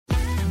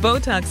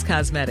Botox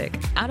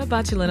Cosmetic, out of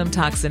botulinum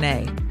toxin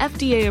A,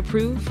 FDA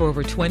approved for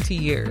over 20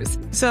 years.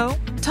 So,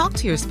 talk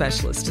to your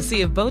specialist to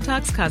see if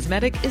Botox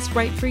Cosmetic is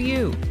right for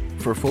you.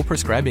 For full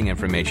prescribing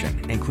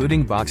information,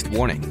 including boxed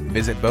warning,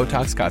 visit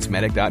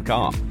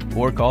BotoxCosmetic.com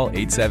or call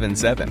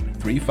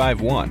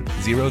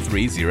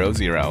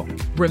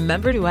 877-351-0300.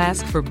 Remember to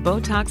ask for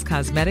Botox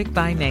Cosmetic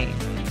by name.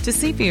 To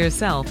see for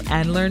yourself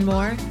and learn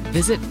more,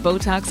 visit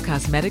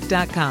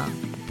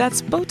BotoxCosmetic.com.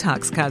 That's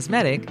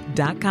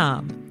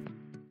BotoxCosmetic.com.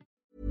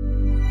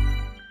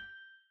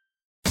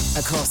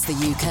 Across the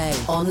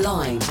UK,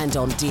 online and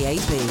on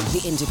DAB,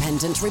 the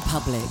Independent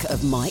Republic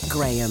of Mike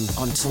Graham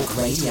on Talk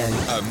Radio.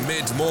 A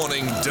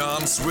mid-morning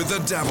dance with the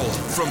devil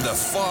from the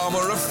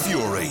Farmer of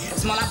Fury.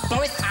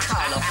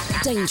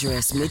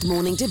 Dangerous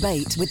mid-morning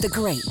debate with the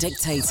great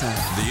dictator.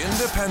 The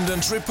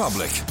Independent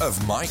Republic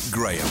of Mike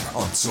Graham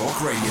on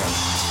Talk Radio.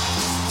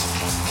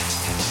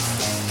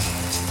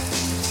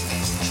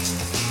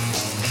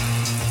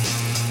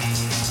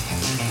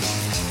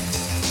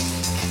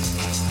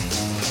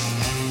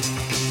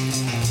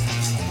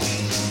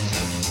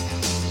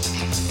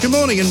 Good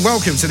morning and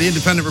welcome to the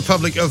Independent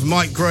Republic of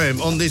Mike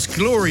Graham on this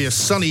glorious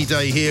sunny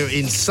day here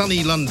in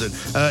sunny London.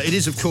 It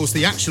is, of course,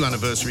 the actual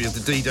anniversary of the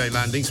D-Day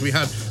landings. We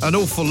had an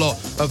awful lot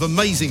of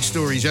amazing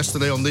stories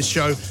yesterday on this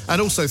show and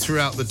also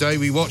throughout the day.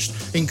 We watched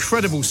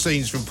incredible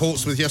scenes from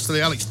Portsmouth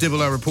yesterday. Alex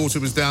Dibble, our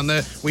reporter, was down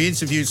there. We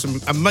interviewed some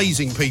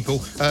amazing people.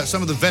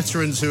 Some of the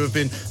veterans who have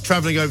been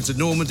travelling over to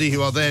Normandy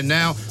who are there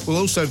now will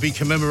also be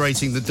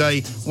commemorating the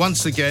day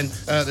once again.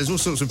 There's all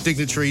sorts of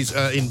dignitaries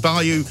in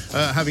Bayeux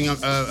having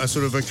a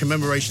sort of a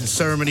commemoration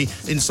ceremony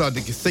inside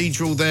the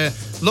cathedral there.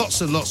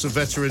 Lots and lots of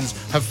veterans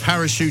have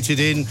parachuted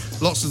in.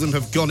 Lots of them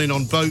have gone in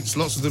on boats.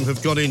 Lots of them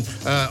have gone in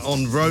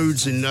on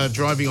roads and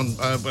driving on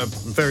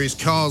various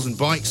cars and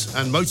bikes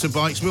and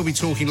motorbikes. We'll be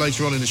talking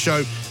later on in the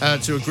show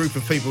to a group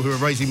of people who are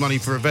raising money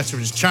for a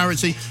veterans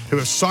charity who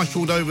have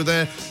cycled over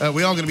there.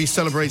 We are going to be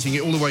celebrating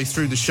it all the way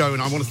through the show,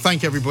 and I want to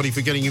thank everybody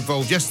for getting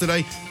involved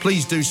yesterday.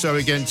 Please do so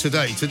again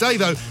today. Today,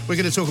 though, we're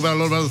going to talk about a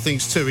lot of other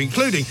things too,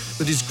 including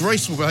the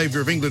disgraceful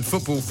behaviour of England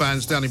football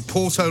fans down in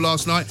Porto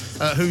last night,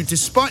 who,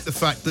 despite the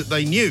fact that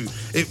they knew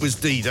it was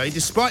D-Day,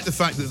 despite the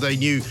fact that they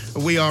knew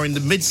we are in the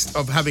midst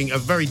of having a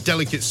very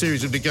delicate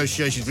series of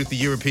negotiations with the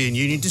European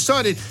Union,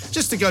 decided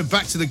just to go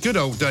back to the good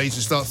old days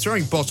and start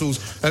throwing bottles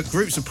at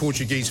groups of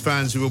Portuguese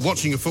fans who were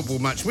watching a football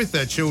match with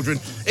their children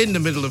in the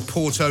middle of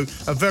Porto,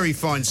 a very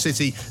fine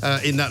city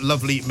in that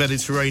lovely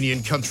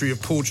Mediterranean country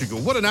of Portugal.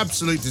 What an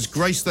absolute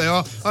disgrace they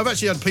are. I've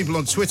actually had people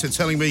on Twitter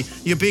telling me,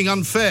 you're being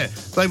unfair.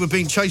 They were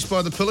being chased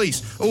by the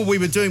police. All we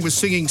were doing was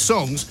singing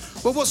songs.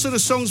 Well, what sort of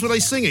songs were they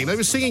singing? They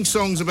were singing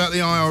songs about the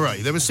IRA.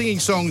 They were singing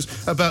songs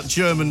about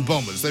German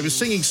bombers. They were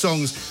singing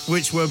songs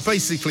which were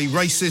basically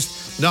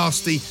racist,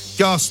 nasty,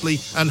 ghastly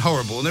and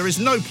horrible. And there is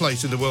no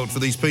place in the world for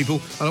these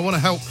people. And I want to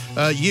help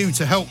you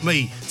to help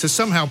me to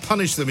somehow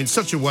punish them in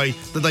such a way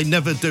that they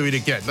never do it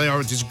again. They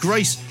are a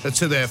disgrace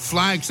to their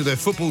flag, to their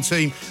football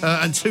team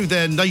and to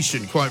their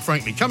nation, quite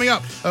frankly. Coming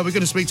up, we're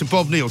going to speak to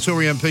Bob Neal,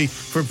 Tory MP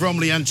for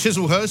Bromley and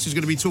Chislehurst, who's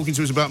going to be talking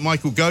to us about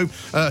Michael Gove,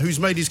 who's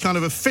made his kind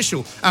of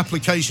official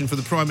application for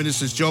the Prime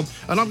Minister's job.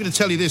 And I'm going to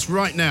tell you this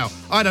right now.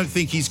 I don't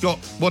think he's got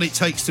what it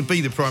takes to be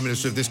the Prime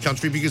Minister of this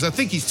country, because I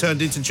think he's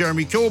turned into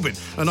Jeremy Corbyn.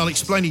 And I'll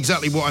explain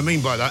exactly what I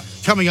mean by that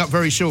coming up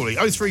very shortly.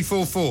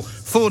 0344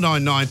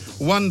 499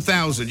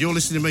 1000. You're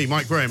listening to me,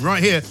 Mike Graham,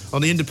 right here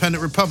on the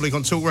Independent Republic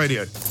on Talk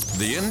Radio.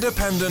 The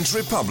Independent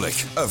Republic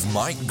of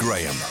Mike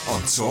Graham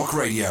on Talk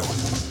Radio.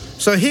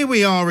 So here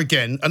we are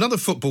again, another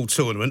football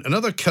tournament,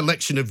 another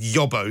collection of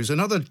yobbos,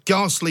 another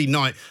ghastly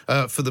night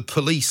for the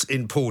police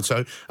in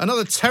Porto,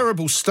 another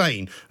terrible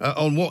stain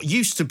on what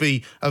used to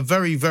be a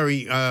very,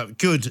 very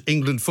good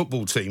England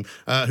football team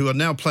who are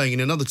now playing in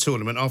another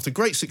tournament after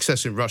great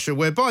success in Russia,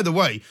 where, by the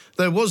way,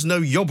 there was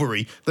no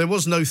yobbery, there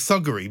was no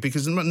thuggery,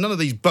 because none of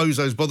these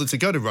bozos bothered to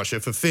go to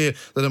Russia for fear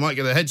that they might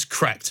get their heads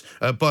cracked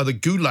by the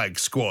Gulag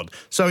squad.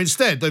 So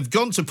instead, they've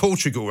gone to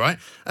Portugal, right,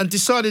 and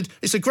decided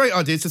it's a great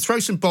idea to throw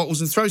some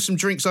bottles and throw some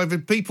drinks over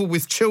people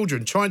with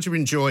children trying to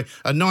enjoy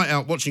a night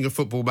out watching a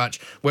football match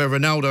where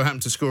Ronaldo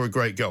happened to score a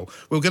great goal.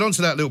 We'll get on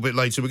to that a little bit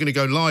later. We're going to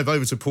go live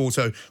over to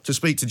Porto to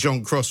speak to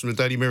John Cross from the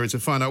Daily Mirror to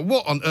find out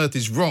what on earth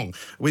is wrong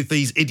with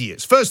these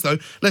idiots. First, though,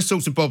 let's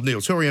talk to Bob Neal,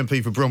 Tory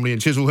MP for Bromley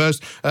and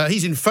Chislehurst.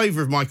 He's in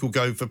favour of Michael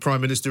Gove for Prime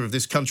Minister of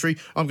this country.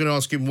 I'm going to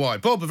ask him why.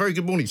 Bob, a very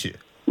good morning to you.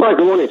 Right,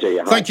 good morning to you.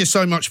 Hi. Thank you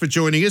so much for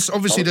joining us.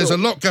 Obviously, there's a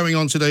lot going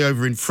on today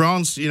over in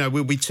France. You know,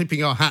 we'll be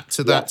tipping our hat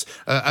to that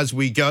as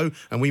we go,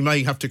 and we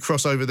may have to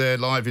cross over there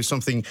live if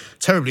something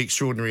terribly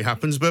extraordinary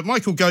happens. But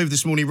Michael Gove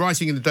this morning,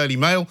 writing in the Daily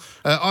Mail,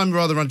 I'm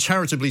rather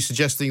uncharitably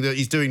suggesting that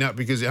he's doing that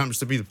because it happens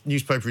to be the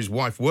newspaper his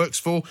wife works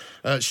for.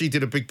 She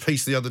did a big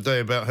piece the other day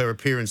about her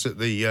appearance at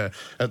the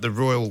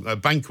royal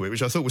banquet,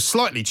 which I thought was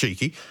slightly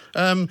cheeky.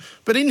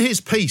 But in his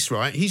piece,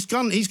 right, he's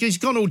gone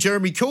all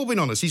Jeremy Corbyn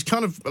on us. He's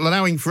kind of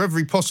allowing for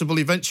every possible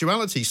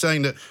eventuality,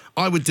 saying that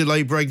I would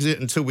delay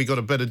Brexit until we got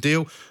a better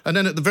deal. And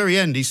then at the very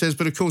end, he says,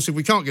 but of course, if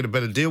we can't get a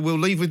better deal, we'll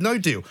leave with no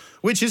deal.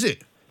 Which is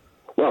it?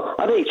 Well,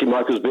 I think actually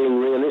Michael's being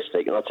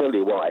realistic, and I'll tell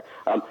you why.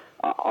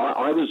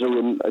 I was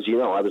as you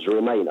know, I was a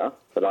Remainer,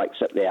 but I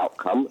accept the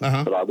outcome.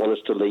 But I want us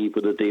to leave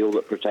with a deal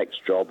that protects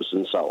jobs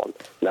and so on.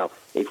 Now,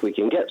 if we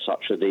can get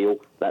such a deal,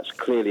 that's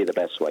clearly the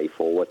best way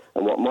forward.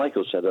 And what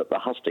Michael said at the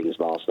hustings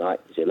last night,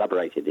 as he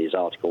elaborated his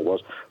article,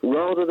 was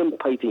rather than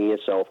painting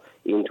yourself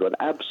into an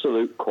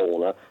absolute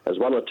corner, as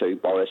one or two,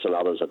 Boris and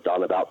others, have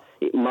done about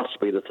it must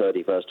be the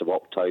 31st of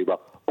October,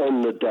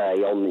 on the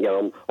day,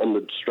 on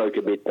the stroke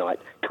of midnight,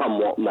 come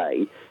what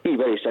may, he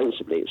very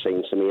sensibly, it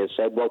seems to me, has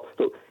said, well,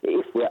 look,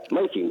 if we're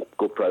making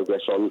good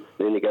progress on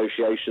the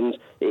negotiations,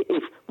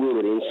 if we're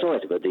within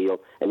sight of a deal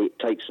and it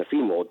takes a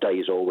few more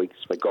days or weeks,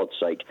 for God's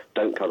sake,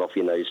 don't cut off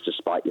your nose to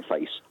spite your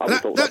face.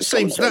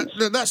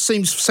 That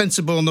seems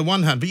sensible on the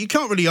one hand, but you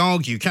can't really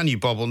argue, can you,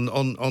 Bob, on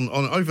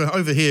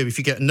over here, if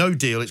you get no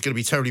deal, it's going to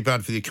be terribly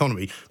bad for the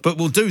economy, but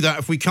we'll do that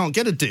if we can't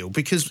get a deal,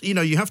 because,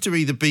 you have to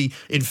either be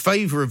in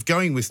favour of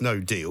going with no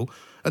deal,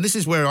 and this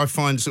is where I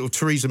find sort of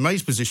Theresa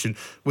May's position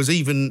was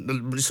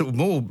even sort of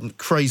more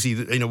crazy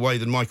in a way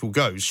than Michael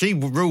Gove's. She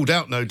ruled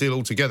out no deal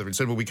altogether and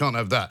said, well, we can't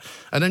have that.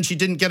 And then she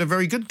didn't get a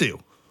very good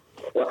deal.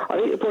 Well, I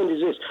think the point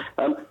is this.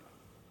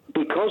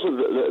 Because of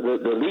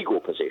the legal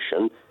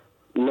position,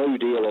 no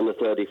deal on the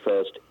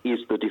 31st is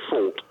the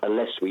default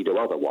unless we do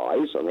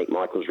otherwise. I think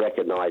Michael's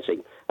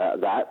recognising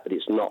that, but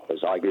it's not, as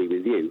I agree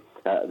with you,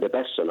 the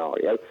best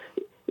scenario.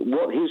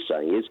 What he's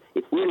saying is,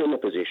 if we're in a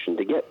position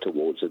to get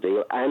towards a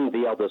deal and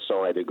the other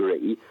side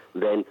agree,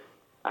 then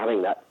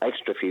having that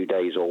extra few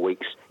days or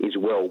weeks is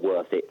well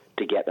worth it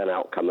to get an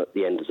outcome at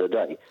the end of the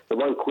day. The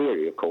one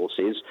query, of course,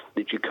 is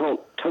that you can't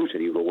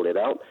totally rule it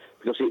out,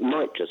 because it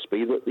might just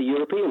be that the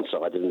European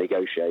side of the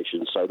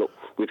negotiations say, look,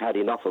 we've had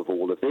enough of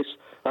all of this,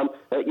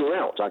 you're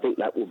out. I think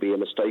that will be a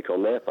mistake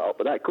on their part,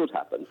 but that could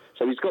happen.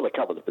 So he's got to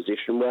cover the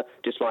position where,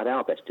 despite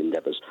our best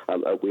endeavours,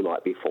 we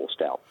might be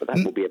forced out. But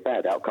that will be a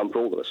bad outcome for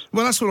all of us.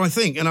 Well, that's what I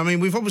think. And, I mean,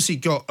 we've obviously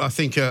got, I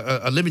think,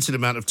 a limited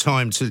amount of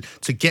time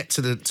to get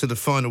to the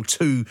final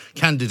two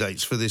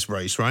candidates for this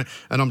race, right?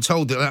 And I'm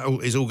told that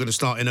is all going to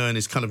start in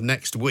earnest kind of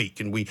next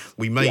week, and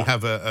we may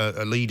have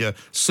a leader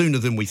sooner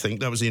than we think.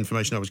 That was the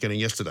information I was getting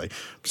yesterday.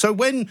 So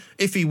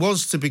if he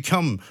was to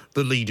become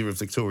the leader of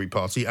the Tory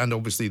party and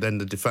obviously then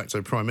the de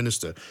facto Prime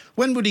Minister,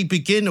 when would he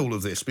begin all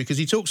of this? Because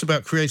he talks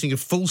about creating a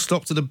full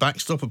stop to the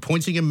backstop,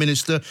 appointing a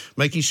minister,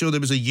 making sure there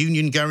was a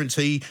union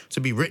guarantee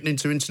to be written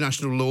into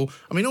international law.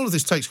 I mean, all of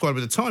this takes quite a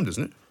bit of time,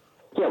 doesn't it?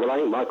 Yeah, well, I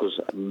think Michael's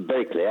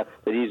very clear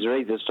that he's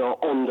ready to start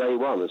on day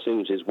one. As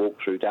soon as he's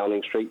walked through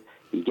Downing Street,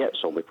 he gets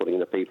on with putting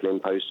the people in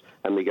post,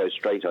 and we go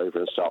straight over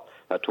and start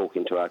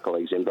talking to our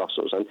colleagues in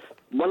Brussels. And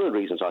one of the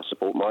reasons I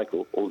support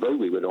Michael, although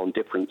we were on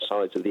different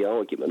sides of the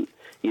argument,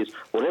 is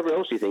whatever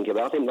else you think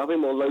about him, love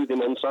him or loathe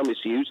him on some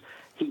issues,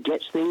 he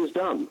gets things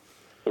done.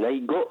 He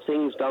got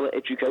things done at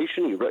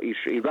education.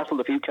 He rattled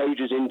a few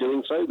cages in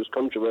doing so. It was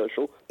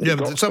controversial. Yeah,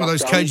 but some of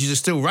those cages are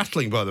still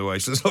rattling, by the way.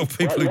 So there's a lot of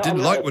people who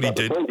didn't like what he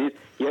did. The point is,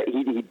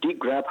 he did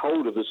grab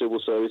hold of the civil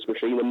service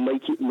machine and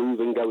make it move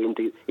and go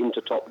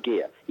into top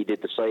gear. He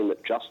did the same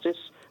at Justice,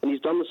 and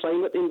he's done the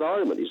same at the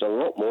Environment. He's done a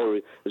lot more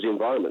as the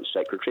Environment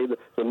Secretary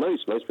than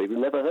most people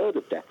never heard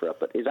of DEFRA,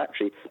 but he's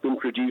actually been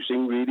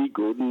producing really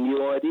good and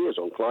new ideas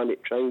on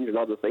climate change and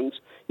other things.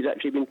 He's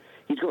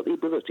got the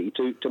ability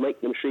to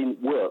make the machine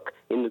work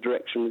in the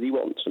direction that he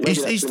wants. And maybe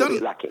that's been a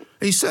bit lacking.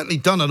 He's certainly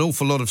done an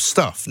awful lot of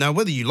stuff. Now,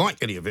 whether you like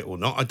any of it or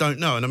not, I don't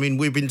know. And I mean,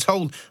 we've been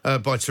told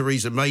by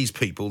Theresa May's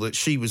people that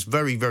she was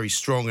very, very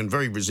strong and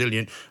very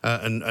resilient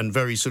and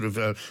very sort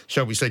of,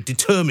 shall we say,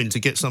 determined to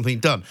get something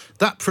done.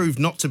 That proved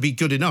not to be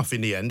good enough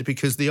in the end,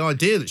 because the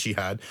idea that she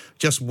had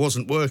just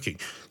wasn't working.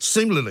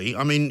 Similarly,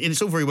 I mean,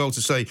 it's all very well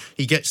to say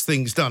he gets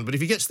things done, but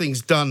if he gets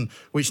things done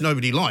which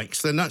nobody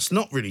likes, then that's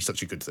not really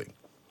such a good thing.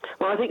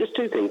 Well, I think there's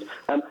two things.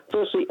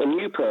 Firstly, a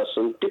new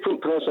person,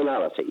 different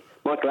personality.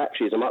 Michael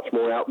actually is a much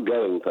more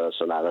outgoing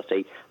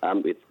personality,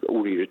 with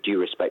all due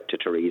respect to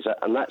Theresa,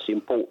 and that's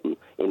important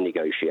in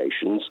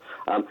negotiations.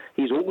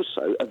 He's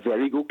also a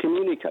very good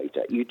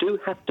communicator. You do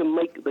have to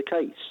make the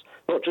case,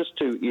 not just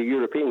to your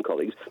European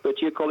colleagues, but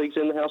to your colleagues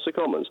in the House of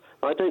Commons.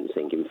 I don't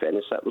think, in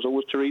fairness, that was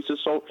always Theresa's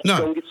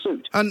strongest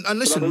suit. And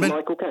listen,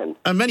 Michael can.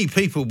 And many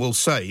people will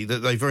say that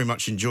they very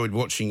much enjoyed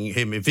watching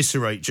him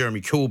eviscerate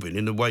Jeremy Corbyn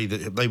in the way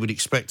that they would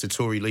expect a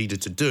Tory leader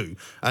to do.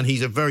 And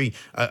he's a very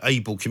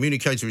able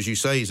communicator, as you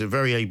say. He's a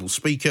very able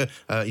speaker.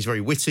 He's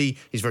very witty.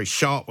 He's very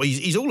sharp.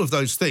 He's all of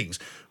those things.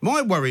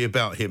 My worry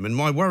about him, and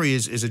my worry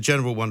is a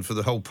general one for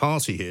the whole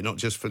party here, not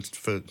just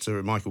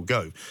for Michael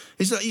Gove,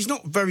 is that he's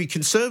not very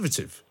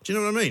conservative. Do you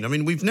know what I mean? I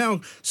mean, we've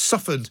now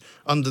suffered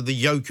under the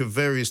yoke of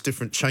various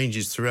different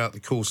changes throughout the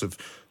course of,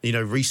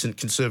 recent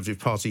Conservative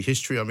Party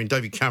history. I mean,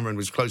 David Cameron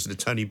was closer to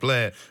Tony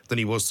Blair than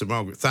he was to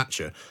Margaret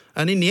Thatcher.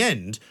 And in the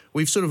end,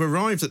 we've sort of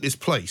arrived at this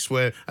place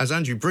where, as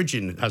Andrew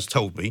Bridgen has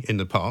told me in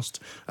the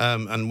past,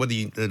 and whether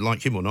you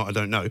like him or not, I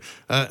don't know,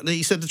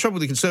 he said the trouble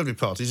with the Conservative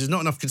Party is there's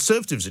not enough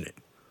Conservatives in it.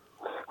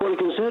 Well, the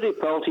Conservative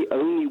Party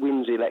only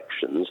wins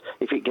elections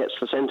if it gets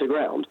the centre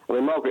ground. I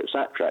mean, Margaret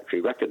Thatcher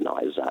actually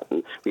recognised that,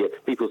 and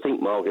people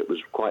think Margaret was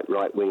quite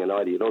right-wing and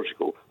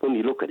ideological. When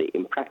you look at it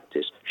in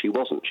practice, she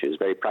wasn't. She was a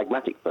very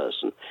pragmatic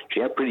person. She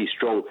had pretty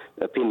strong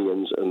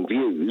opinions and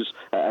views,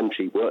 and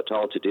she worked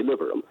hard to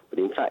deliver them. But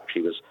in fact,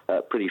 she was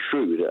pretty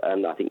shrewd,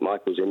 and I think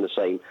Michael's in the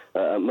same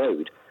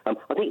mode.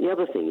 I think the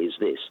other thing is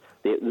this.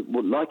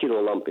 Like it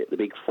or lump it, the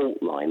big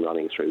fault line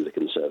running through the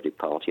Conservative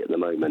Party at the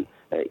moment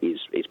is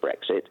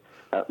Brexit.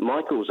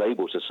 Michael's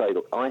able to say,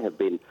 look, I have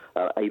been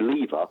a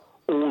leaver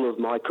all of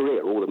my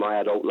career, all of my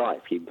adult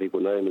life. People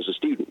know him as a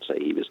student, so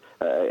he was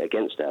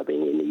against our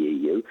being in the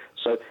EU.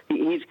 So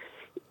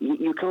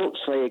you can't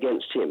say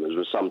against him, as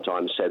was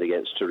sometimes said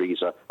against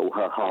Theresa,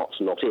 her heart's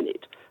not in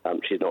it.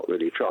 She's not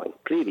really trying.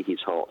 Clearly his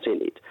heart's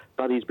in it,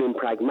 but he's been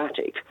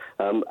pragmatic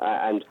and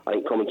I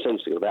think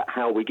commonsensical about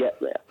how we get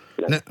there.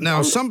 You know?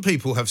 Now some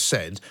people have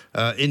said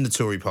in the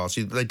Tory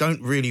party that they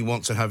don't really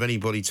want to have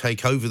anybody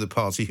take over the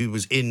party who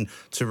was in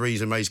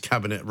Theresa May's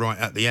cabinet right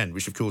at the end,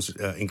 which of course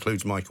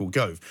includes Michael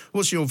Gove.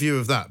 What's your view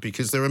of that?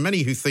 Because there are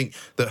many who think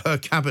that her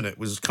cabinet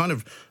was kind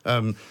of,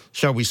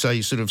 shall we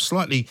say, sort of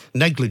slightly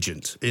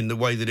negligent in the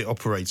way that it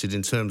operated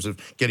in terms of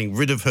getting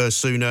rid of her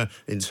sooner,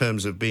 in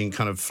terms of being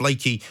kind of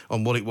flaky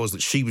on what it was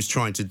that she was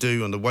trying to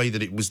do, and the way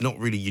that it was not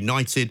really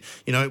united.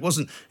 You know, it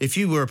wasn't, if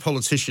you were a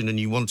politician and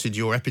you wanted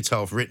your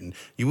epitaph written,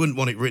 you wouldn't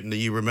want it written that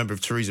you remember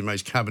of Theresa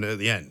May's cabinet at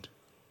the end.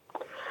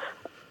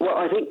 Well,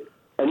 I think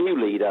a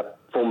new leader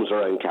forms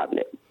her own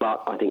cabinet,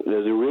 but I think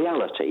there's a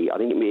reality. I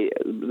think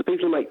the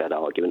people who make that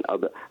argument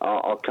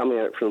are coming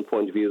out from a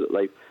point of view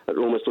that they're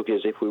almost looking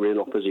as if we were in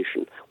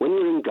opposition. When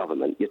you're in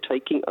government, you're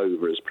taking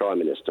over as Prime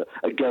Minister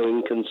a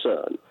going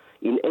concern.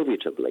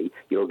 Inevitably,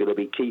 you're going to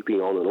be keeping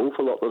on an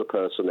awful lot of the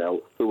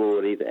personnel who are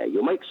already there.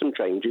 You'll make some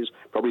changes,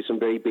 probably some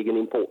very big and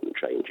important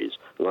changes,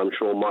 and I'm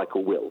sure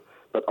Michael will.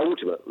 But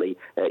ultimately,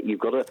 you've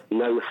got to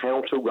know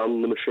how to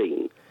run the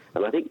machine.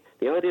 And I think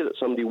the idea that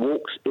somebody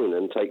walks in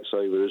and takes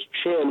over as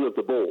chairman of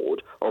the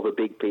board of a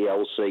big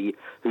PLC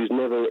who's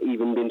never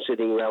even been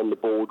sitting around the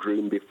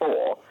boardroom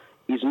before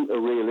isn't a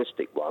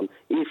realistic one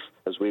if,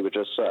 as we were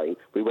just saying,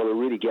 we want to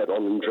really get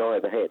on and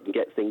drive ahead and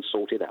get things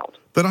sorted out.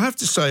 But I have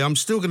to say, I'm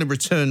still going to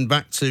return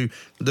back to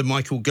the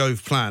Michael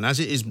Gove plan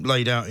as it is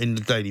laid out in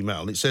the Daily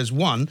Mail. It says,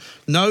 1,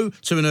 no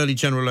to an early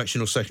general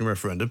election or second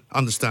referendum.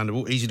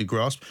 Understandable, easy to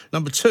grasp.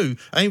 Number 2,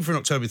 aim for an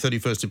October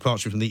 31st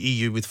departure from the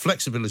EU with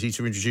flexibility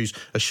to introduce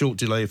a short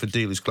delay if a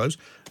deal is closed.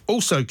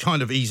 Also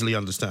kind of easily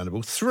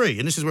understandable. 3,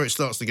 and this is where it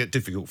starts to get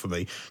difficult for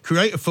me,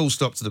 create a full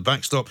stop to the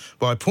backstop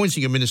by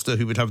appointing a minister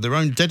who would have their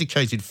own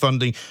dedicated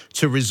funding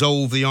to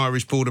resolve the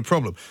Irish border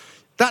problem.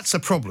 That's a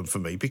problem for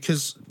me,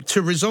 because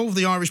to resolve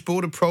the Irish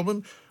border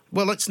problem,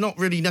 well, it's not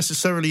really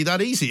necessarily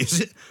that easy,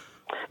 is it?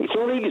 It's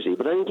not easy,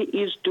 but I think it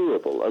is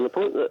doable. And the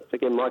point that,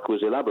 again, Michael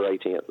was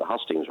elaborating at the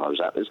hustings I was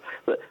at is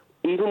that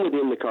even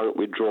within the current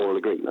withdrawal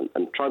agreement,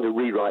 and trying to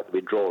rewrite the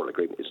withdrawal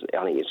agreement,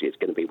 I think it's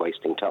going to be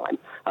wasting time,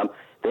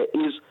 there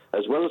is,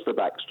 as well as the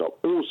backstop,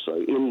 also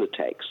in the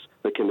text,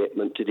 the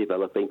commitment to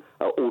developing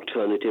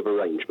alternative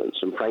arrangements.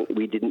 And frankly,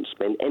 we didn't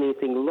spend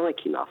anything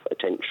like enough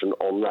attention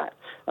on that.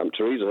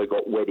 Theresa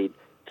got wedded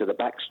to the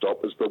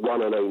backstop as the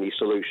one and only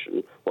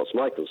solution. What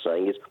Michael's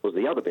saying was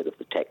the other bit of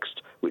the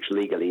text, which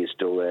legally is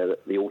still there,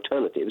 the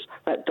alternatives,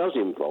 that does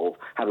involve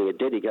having a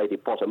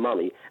dedicated pot of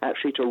money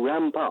actually to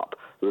ramp up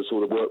the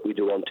sort of work we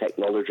do on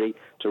technology,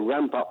 to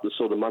ramp up the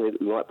sort of money that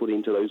we might put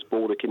into those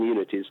border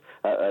communities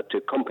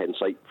to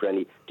compensate for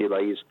any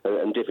delays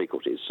and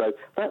difficulties. So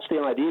that's the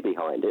idea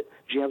behind it.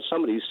 You have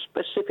somebody who's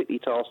specifically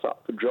tasked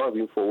up for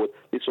driving forward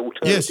this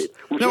alternative.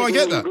 Yes. No, I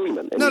get that.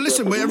 No,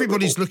 listen,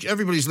 everybody's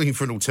looking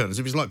for an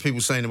alternative. It's like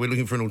people saying that we're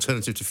looking for an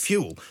alternative to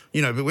fuel, but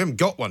we haven't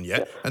got one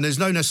yet, and there's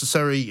no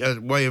necessary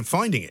way of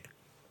finding it.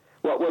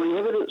 Well, the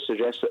evidence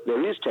suggests that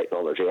there is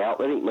technology out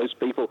there. I think most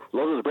people, a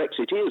lot of the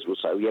Brexiteers will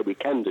say, yeah, we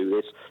can do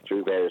this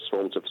through various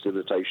forms of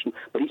facilitation,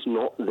 but it's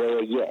not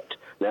there yet.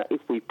 Now,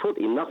 if we put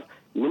enough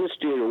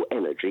ministerial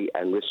energy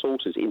and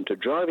resources into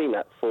driving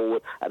that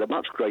forward at a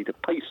much greater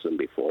pace than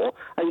before,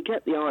 and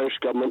get the Irish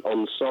government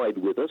on side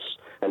with us,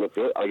 and if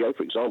I go,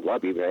 for example,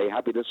 I'd be very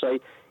happy to say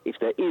if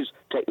there is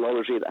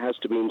technology that has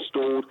to be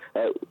installed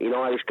in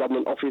Irish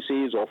government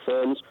offices or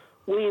firms,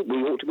 we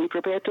ought to be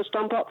prepared to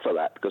stump up for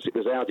that, because it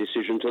was our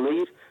decision to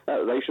leave.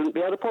 They shouldn't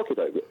be out of pocket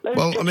over it.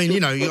 Well, I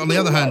mean, on the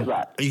other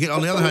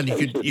hand,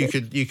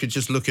 you could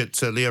just look at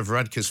Leo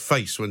Varadkar's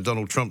face when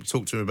Donald Trump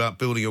talked to him about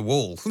building a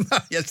wall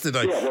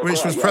yesterday,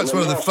 which was perhaps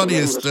one of the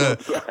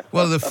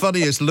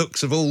funniest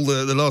looks of all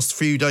the last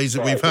few days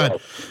that we've had.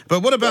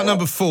 But what about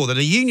number 4, then?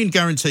 A union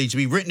guarantee to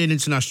be written in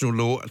international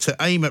law to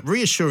aim at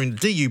reassuring the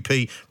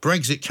DUP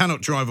Brexit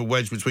cannot drive a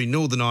wedge between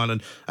Northern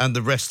Ireland and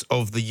the rest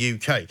of the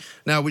UK.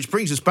 Now, which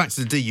brings us back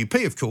to the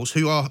DUP, of course,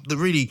 who are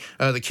the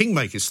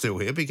kingmakers still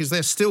here, because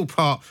they're still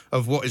part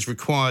of what is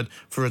required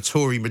for a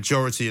Tory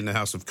majority in the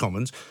House of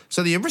Commons.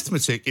 So the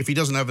arithmetic, if he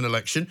doesn't have an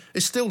election,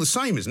 is still the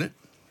same, isn't it?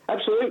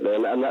 Absolutely,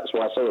 and that's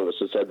why some of us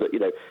have said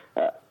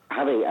that,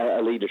 having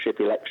a leadership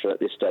election at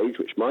this stage,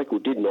 which Michael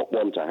did not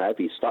want to have,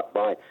 he's stuck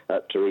by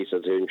Theresa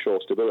to ensure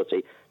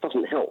stability,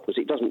 doesn't help because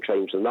it doesn't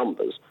change the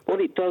numbers. What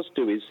it does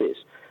do is this.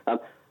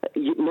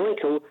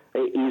 Michael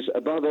is,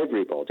 above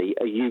everybody,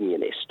 a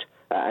unionist.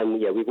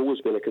 And we've always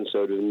been a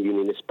Conservative and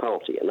Unionist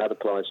party, and that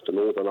applies to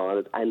Northern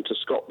Ireland and to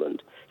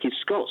Scotland. His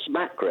Scots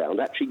background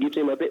actually gives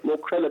him a bit more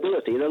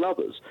credibility than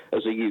others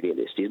as a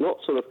unionist. He's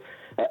not sort of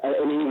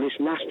an English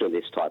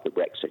nationalist type of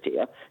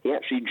Brexiteer. He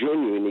actually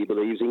genuinely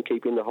believes in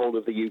keeping the whole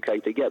of the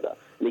UK together,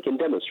 and he can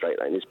demonstrate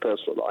that in his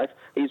personal life.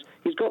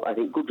 He's got, I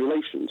think, good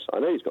relations. I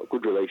know he's got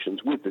good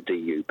relations with the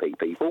DUP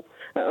people,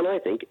 and I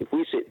think if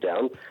we sit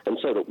down and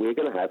say that we're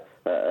going to have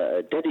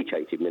a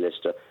dedicated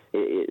minister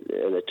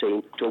and a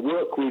team to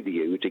work with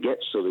you to get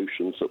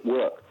solutions that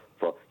work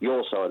for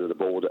your side of the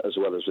border as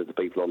well as with the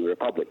people on the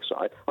Republic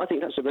side, I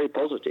think that's a very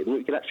positive, and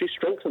we can actually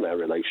strengthen our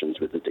relations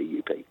with the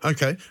DUP.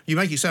 OK, you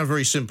make it sound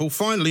very simple.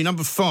 Finally,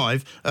 number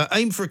 5,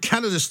 aim for a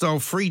Canada-style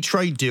free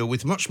trade deal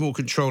with much more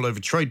control over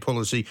trade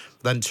policy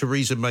than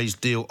Theresa May's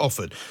deal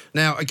offered.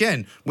 Now,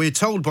 again, we're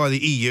told by the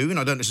EU, and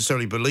I don't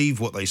necessarily believe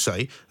what they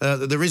say,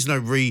 that there is no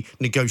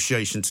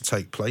renegotiation to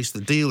take place. The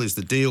deal is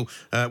the deal.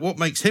 What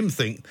makes him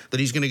think that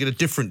he's going to get a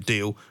different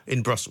deal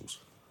in Brussels?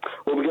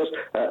 Well, because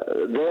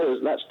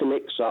that's to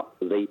mix up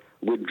the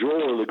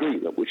withdrawal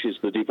agreement, which is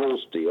the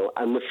divorce deal,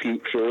 and the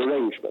future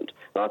arrangement.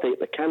 And I think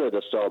the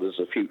Canada style is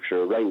a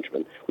future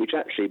arrangement, which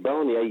actually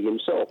Barnier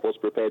himself was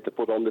prepared to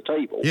put on the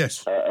table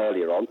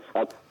earlier on.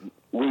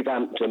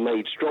 Revamped and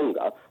made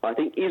stronger, I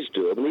think is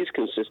doable and is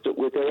consistent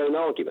with their own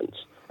arguments.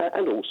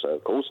 And also,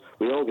 of course,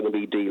 we are going to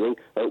be dealing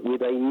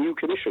with a new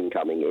commission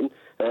coming in,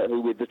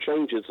 who, with the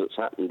changes that's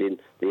happened in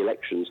the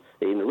elections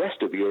in the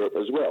rest of Europe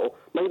as well,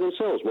 may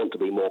themselves want to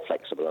be more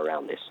flexible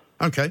around this.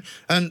 OK.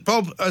 And,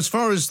 Bob, as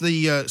far as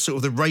the sort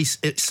of the race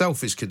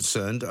itself is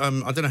concerned,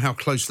 I don't know how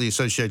closely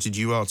associated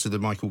you are to the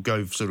Michael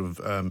Gove sort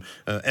of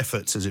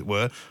efforts, as it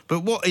were,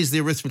 but what is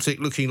the arithmetic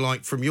looking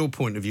like from your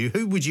point of view?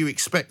 Who would you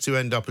expect to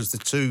end up as the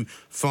 2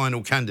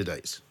 final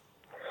candidates?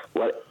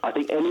 Well, I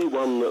think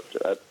anyone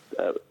that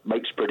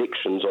makes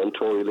predictions on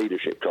Tory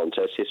leadership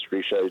contests,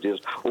 history shows, is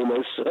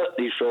almost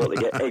certainly sure to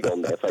get egg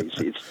on their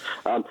faces.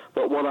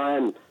 But what I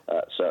am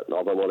certain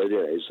of, and what I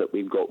do, is that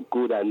we've got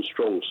good and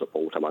strong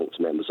support amongst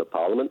members of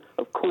Parliament.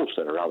 Of course,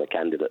 there are other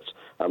candidates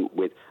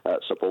with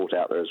support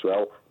out there as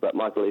well, but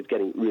Michael is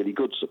getting really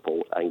good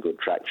support and good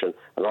traction,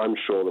 and I'm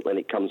sure that when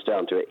it comes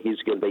down to it, he's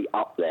going to be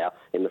up there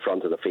in the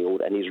front of the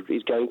field, and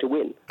he's going to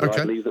win.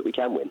 Okay. I believe that we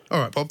can win. All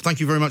right, Bob, thank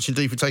you very much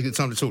indeed for taking the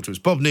time to talk to us.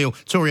 Bob Neal,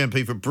 Tory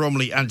MP for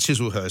Bromley and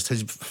Chislehurst,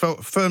 has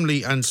felt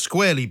firmly and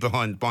squarely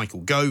behind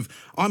Michael Gove.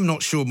 I'm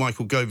not sure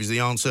Michael Gove is the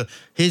answer.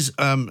 His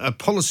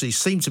policies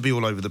seem to be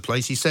all over the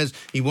place. He says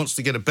he wants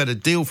to get a better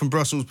deal from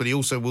Brussels, but he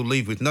also will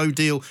leave with no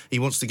deal. He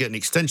wants to get an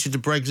extension to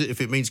Brexit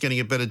if it means getting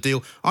a better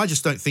deal. I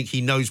just don't think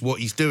he knows what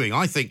he's doing.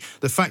 I think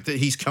the fact that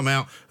he's come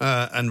out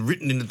and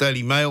written in the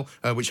Daily Mail,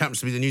 which happens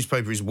to be the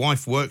newspaper his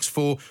wife works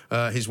for,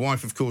 his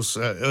wife, of course,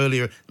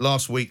 earlier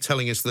last week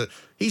telling us that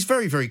he's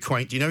very, very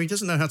quaint. You know, he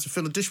doesn't know how to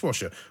fill a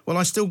dishwasher. Well,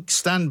 I still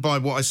stand by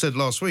what I said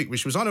last week,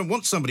 which was I don't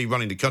want somebody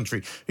running the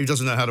country who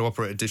doesn't know how to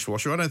operate a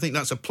dishwasher. I don't think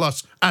that's a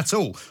plus at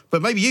all.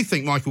 But maybe you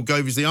think Michael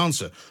Gove is the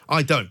answer.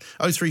 I don't.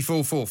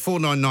 0344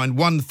 499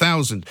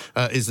 1000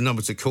 is the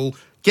number to call.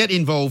 Get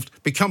involved,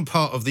 become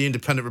part of the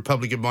Independent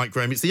Republic of Mike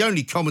Graham. It's the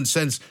only common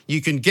sense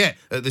you can get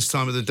at this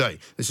time of the day.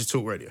 This is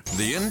Talk Radio.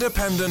 The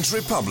Independent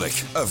Republic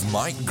of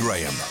Mike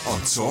Graham on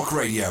Talk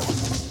Radio.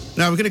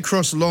 Now, we're going to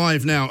cross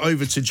live now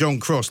over to John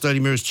Cross, Daily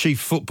Mirror's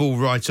chief football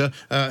writer.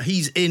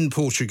 He's in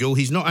Portugal.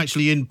 He's not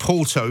actually in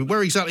Porto.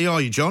 Where exactly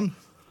are you, John?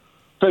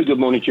 Very good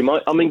morning to you,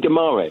 Mike. I'm in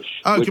Guimarães.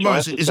 Oh,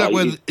 Guimarães. Is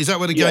that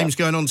where the game's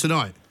going on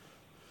tonight?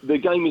 The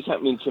game is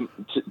happening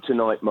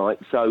tonight, Mike.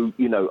 So,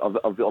 you know,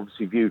 I've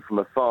obviously viewed from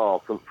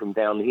afar, from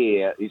down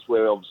here, is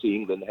where obviously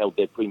England held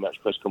their pre-match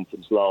press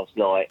conference last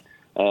night.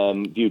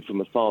 Viewed from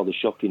afar the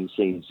shocking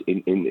scenes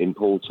in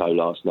Porto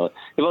last night.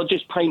 If I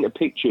just paint a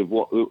picture of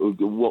what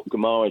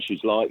Guimarães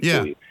is like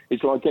for you,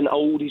 it's like an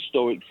old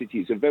historic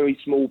city. It's a very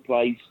small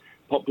place,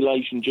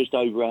 population just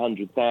over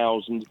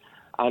 100,000.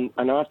 And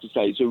I have to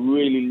say, it's a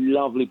really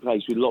lovely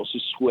place with lots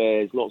of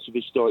squares, lots of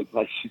historic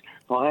places.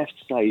 But I have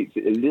to say, it's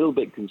a little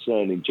bit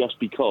concerning just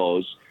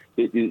because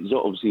there's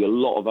obviously a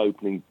lot of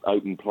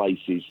open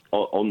places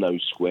on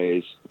those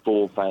squares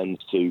for fans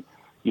to,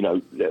 you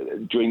know,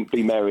 drink,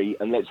 be merry,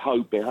 and let's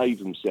hope behave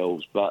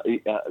themselves. But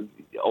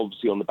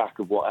obviously on the back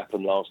of what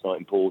happened last night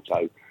in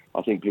Porto,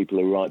 I think people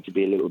are right to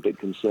be a little bit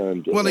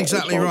concerned. Well,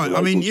 exactly right.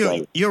 I mean,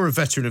 you're a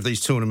veteran of these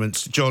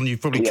tournaments, John.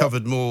 You've probably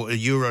covered more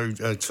Euro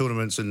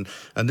tournaments, and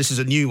this is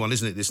a new one,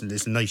 isn't it?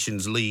 This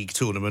Nations League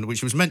tournament,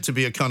 which was meant to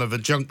be a kind of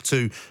adjunct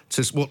to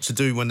what to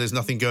do when there's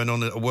nothing going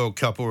on at a World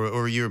Cup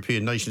or a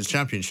European Nations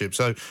Championship.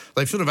 So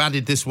they've sort of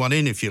added this one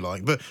in, if you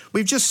like. But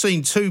we've just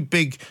seen 2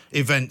 big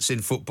events in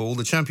football: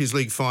 the Champions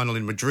League final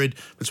in Madrid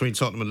between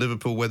Tottenham and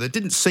Liverpool, where there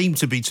didn't seem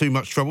to be too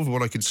much trouble, from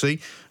what I could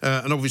see,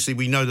 and obviously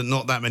we know that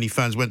not that many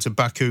fans went to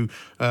Baku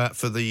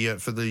for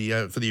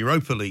the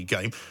Europa League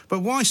game. But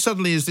why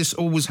suddenly is this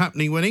always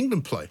happening when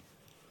England play?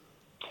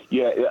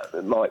 Yeah,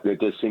 Mike, there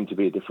does seem to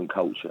be a different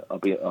culture. I'll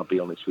be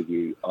honest with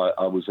you.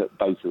 I was at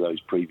both of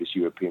those previous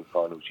European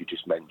finals you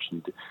just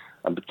mentioned,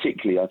 and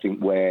particularly I think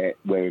where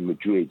in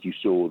Madrid you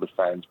saw the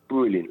fans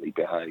brilliantly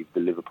behave. The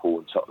Liverpool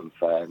and Tottenham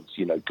fans,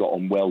 got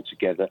on well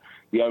together.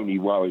 The only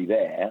worry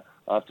there,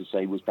 I have to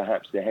say, was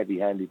perhaps the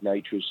heavy-handed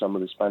nature of some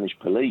of the Spanish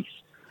police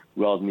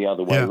rather than the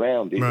other way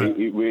around.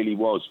 It really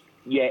was.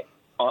 Yet,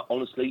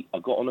 honestly, I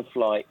got on a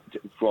flight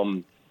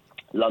from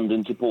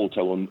London to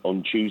Porto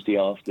on Tuesday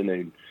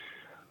afternoon.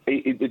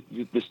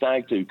 The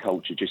stag do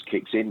culture just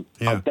kicks in.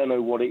 I don't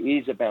know what it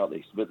is about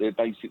this, but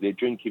they're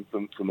drinking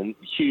from a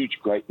huge,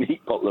 great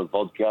neat bottle of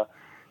vodka.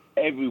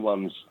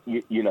 Everyone's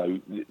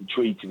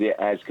treated it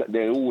as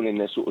they're all in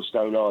their sort of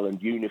Stone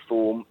Island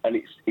uniform,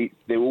 and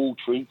they're all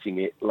treating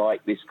it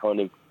like this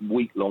kind of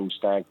week-long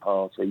stag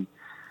party.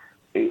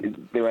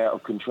 They're out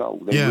of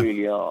control. They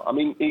really are. I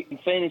mean, in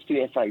fairness to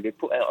the FA, they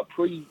put out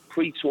a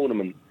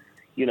pre-tournament,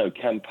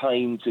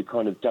 campaign to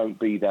kind of don't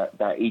be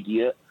that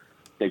idiot.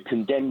 They've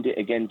condemned it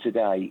again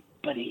today,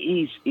 but it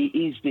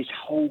is this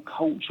whole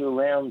culture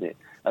around it.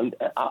 And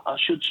I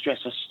should stress,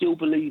 I still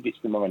believe it's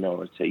the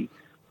minority,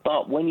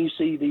 but when you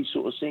see these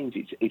sort of things,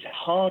 it's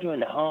harder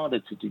and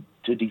harder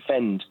to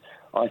defend,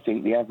 I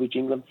think, the average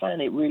England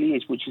fan. It really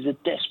is, which is a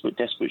desperate,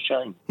 desperate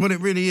shame. Well,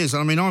 it really is.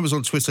 I mean, I was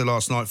on Twitter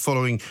last night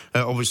following,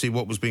 obviously,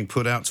 what was being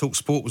put out.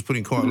 TalkSport was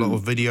putting quite a lot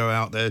of video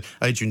out there.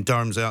 Adrian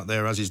Durham's out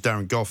there, as is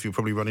Darren Gough. You'll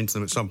probably run into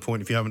them at some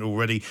point if you haven't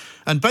already.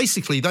 And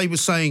basically, they were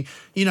saying,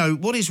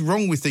 what is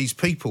wrong with these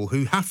people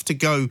who have to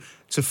go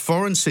to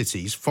foreign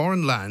cities,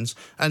 foreign lands,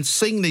 and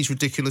sing these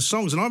ridiculous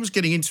songs? And I was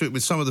getting into it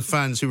with some of the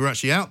fans who were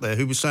actually out there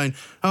who were saying,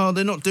 oh,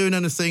 they're not doing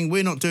anything,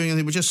 we're not doing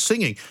anything, we're just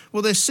singing.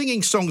 Well, they're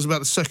singing songs about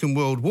the Second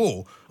World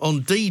War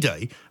on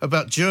D-Day,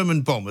 about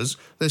German bombers.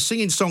 They're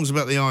singing songs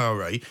about the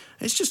IRA.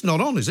 It's just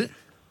not on, is it?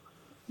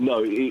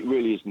 No, it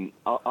really isn't.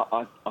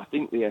 I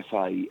think the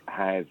FA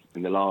have,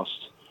 in the last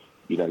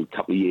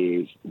couple of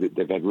years,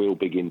 they've had real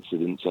big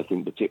incidents. I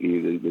think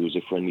particularly there was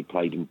a friendly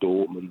played in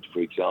Dortmund, for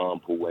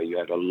example, where you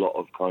had a lot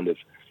of kind of,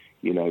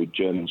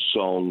 German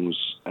songs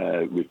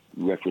with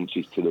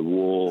references to the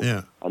war.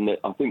 Yeah. And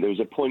I think there was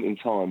a point in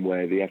time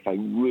where the FA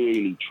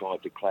really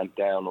tried to clamp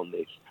down on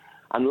this.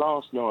 And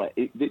last night,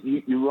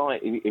 you're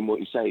right in what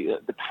you say.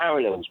 The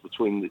parallels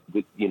between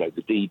the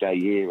D-Day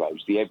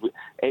heroes, the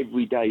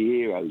everyday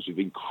heroes of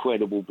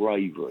incredible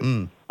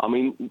bravery. I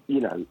mean,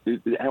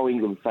 how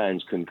England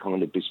fans can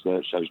kind of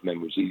besmirch those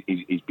memories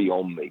is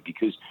beyond me,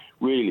 because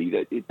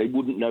really they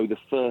wouldn't know the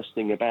first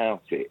thing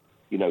about it.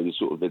 The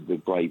sort of the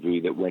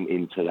bravery that went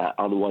into that.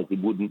 Otherwise, they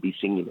wouldn't be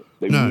singing it.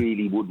 They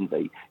really wouldn't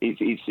be.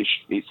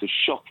 It's a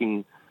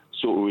shocking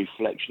sort of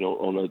reflection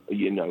on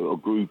a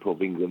group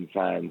of England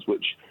fans,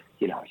 which.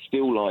 I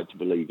still like to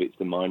believe it's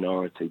the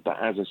minority,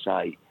 but as I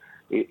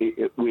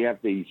say, we have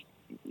these.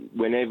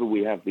 Whenever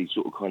we have these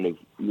sort of kind of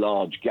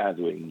large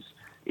gatherings,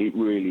 it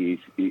really is.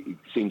 It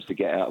seems to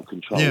get out of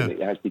control. Yeah. And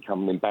it has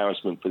become an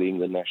embarrassment for the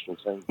England national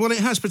team. Well, it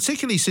has,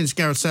 particularly since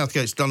Gareth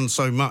Southgate's done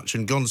so much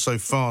and gone so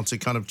far to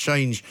kind of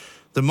change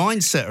the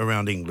mindset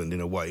around England in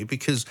a way,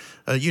 because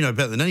you know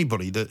better than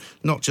anybody that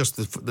not just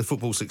the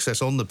football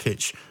success on the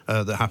pitch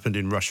that happened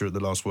in Russia at the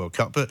last World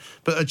Cup, but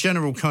a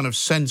general kind of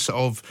sense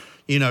of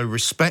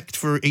respect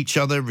for each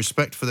other,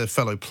 respect for their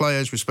fellow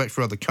players, respect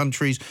for other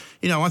countries.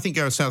 I think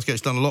Gareth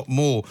Southgate's done a lot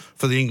more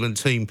for the England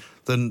team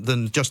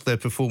than just their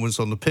performance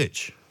on the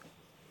pitch.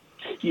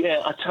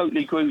 Yeah, I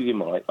totally agree with you,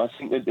 Mike. I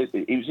think that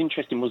it was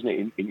interesting, wasn't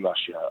it, in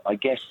Russia? I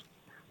guess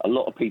a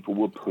lot of people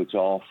were put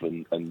off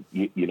and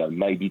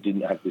maybe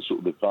didn't have the sort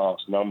of the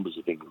vast numbers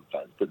of England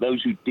fans. But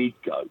those who did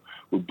go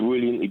were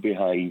brilliantly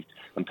behaved,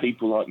 and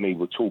people like me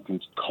were talking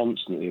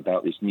constantly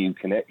about this new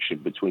connection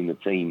between the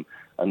team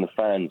and the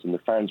fans. And the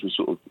fans were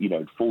sort of,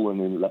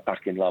 falling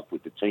back in love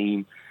with the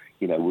team.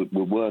 We're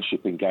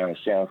worshipping Gareth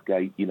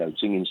Southgate,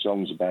 singing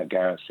songs about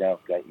Gareth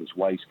Southgate and his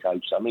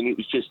waistcoats. I mean, it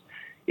was just,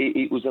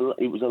 it was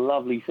a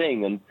lovely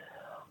thing. And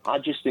I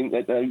just think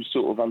that those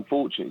sort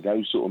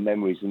of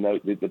memories and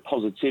the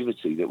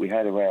positivity that we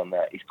had around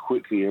that is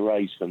quickly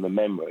erased from the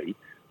memory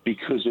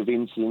because of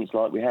incidents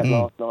like we had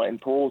last night in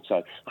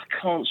Porto. I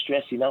can't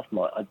stress enough,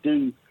 Mike. I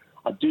do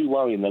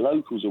worry, and the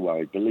locals are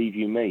worried, believe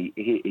you me,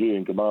 here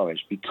in Guimarães,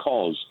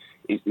 because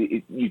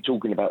you're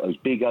talking about those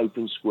big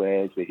open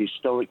squares, the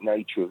historic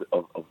nature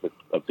of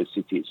the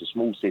city. It's a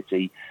small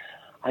city,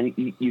 and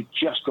you've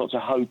just got to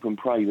hope and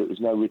pray that there's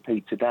no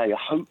repeat today.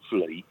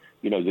 Hopefully,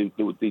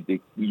 the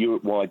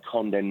Europe-wide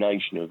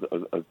condemnation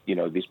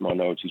of this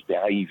minority's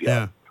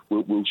behaviour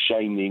will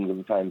shame the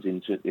England fans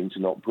into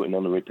not putting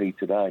on a repeat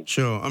today.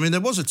 Sure. I mean, there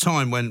was a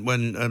time when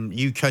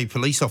UK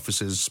police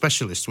officers,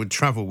 specialists, would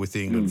travel with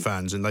the England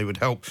fans, and they would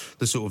help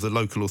the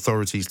local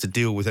authorities to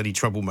deal with any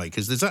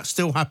troublemakers. Does that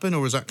still happen,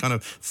 or has that kind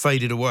of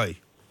faded away?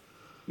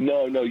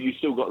 No, you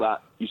still got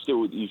that. You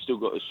still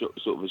got a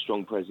sort of a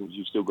strong presence.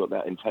 You've still got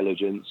that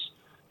intelligence.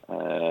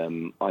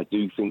 I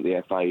do think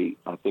the FA,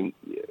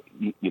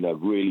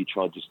 really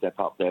tried to step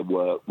up their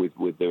work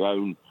with their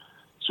own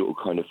sort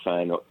of kind of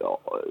fan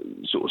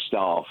sort of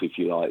staff, if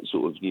you like.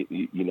 Sort of,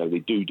 they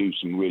do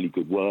some really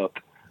good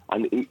work.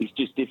 And it's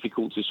just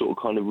difficult to sort of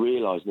kind of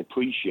realise and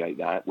appreciate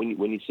that when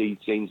you see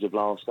scenes of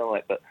last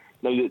night. But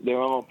no, there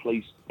are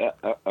police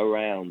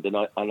around,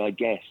 and I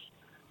guess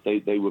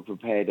they were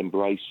prepared and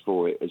braced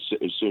for it as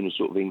soon as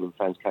sort of England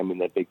fans came in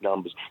their big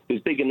numbers. There's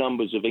bigger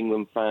numbers of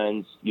England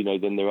fans,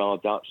 than there are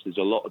Dutch. There's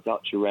a lot of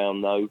Dutch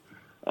around, though.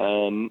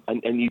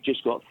 And you've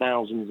just got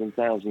thousands and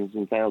thousands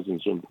and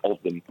thousands of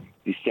them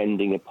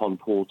descending upon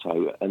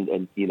Porto.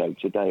 And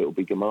today it'll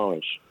be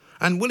Guimarães.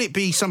 And will it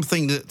be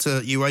something that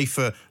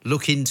UEFA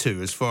look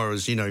into as far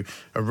as,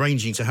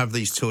 arranging to have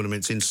these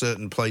tournaments in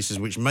certain places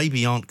which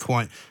maybe aren't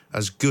quite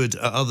as good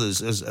at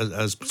others as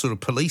sort of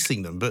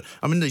policing them? But,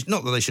 I mean, it's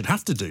not that they should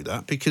have to do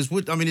that, because,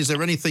 is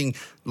there anything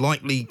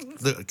likely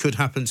that could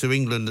happen to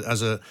England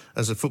as a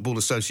football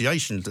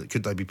association?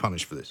 Could they be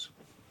punished for this?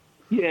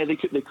 Yeah, they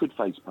could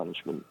face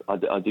punishment.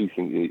 I do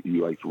think the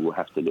UEFA will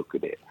have to look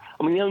at it.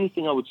 I mean, the only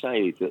thing I would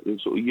say is that the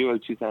sort of Euro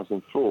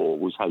 2004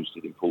 was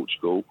hosted in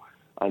Portugal.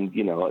 And,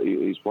 it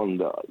was one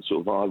that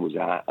sort of I was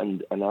at.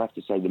 And I have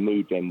to say the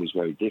mood then was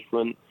very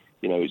different.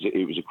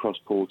 It was across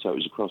Porto, it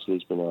was across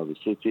Lisbon and other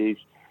cities.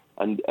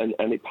 And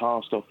it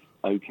passed off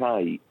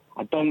okay.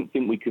 I don't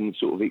think we can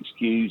sort of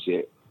excuse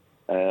it,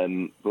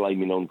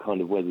 blaming on kind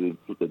of whether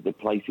the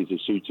places are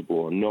suitable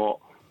or not.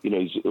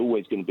 There's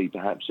always going to be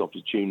perhaps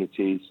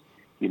opportunities,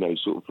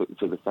 sort of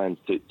for the fans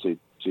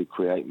to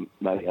create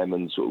mayhem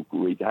and sort of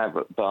wreak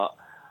havoc. But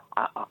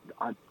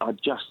I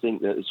just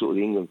think that sort of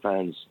the England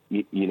fans,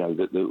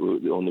 that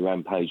were on the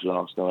rampage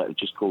last night have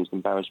just caused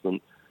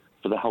embarrassment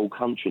for the whole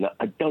country. Now,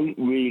 I don't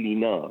really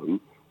know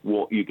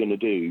what you're going to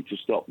do to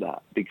stop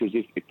that, because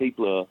if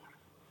people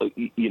are,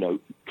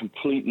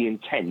 completely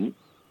intent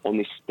on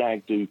this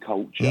stag do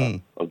culture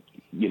of,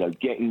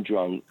 getting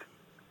drunk,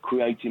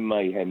 creating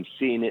mayhem,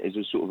 seeing it as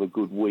a sort of a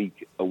good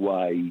week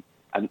away,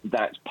 and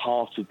that's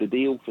part of the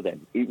deal for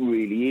them. It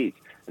really is.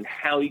 And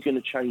how are you going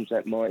to change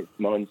that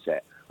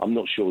mindset? I'm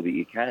not sure that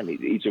you can.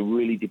 It's a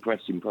really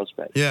depressing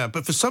prospect. Yeah,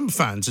 but for some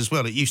fans as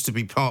well, it used to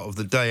be part of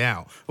the day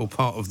out or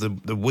part of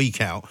the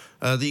week out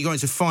that you got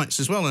into fights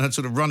as well and had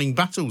sort of running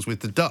battles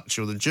with the Dutch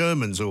or the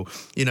Germans or,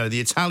 the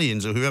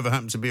Italians or whoever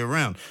happened to be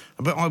around.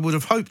 But I would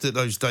have hoped that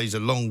those days are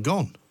long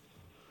gone.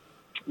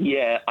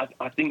 Yeah,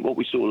 I think what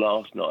we saw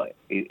last night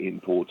in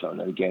Porto,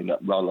 and again,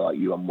 rather like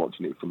you, I'm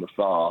watching it from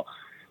afar.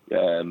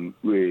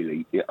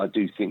 Really, I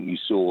do think you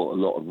saw a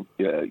lot of,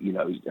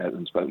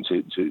 having spoken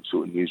to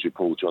sort of news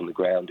reporter on the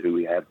ground who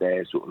we had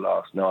there sort of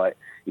last night,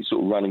 it's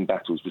sort of running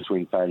battles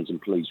between fans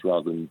and police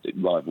rather than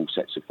rival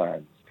sets of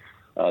fans.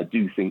 I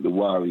do think the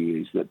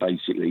worry is that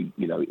basically,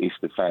 if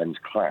the fans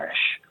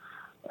clash,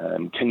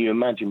 can you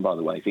imagine, by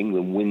the way, if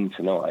England win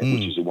tonight,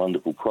 which is a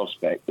wonderful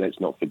prospect, let's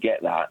not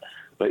forget that,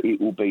 but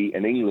it will be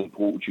an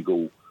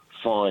England-Portugal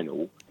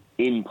final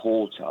in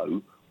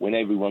Porto, when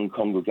everyone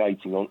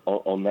congregating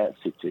on that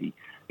city,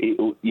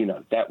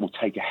 that will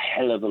take a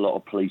hell of a lot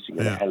of policing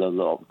and a hell of a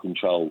lot of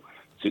control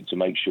to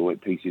make sure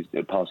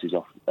it passes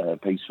off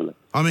peacefully.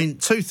 I mean,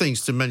 two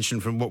things to mention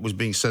from what was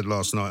being said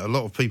last night. A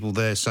lot of people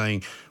there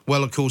saying,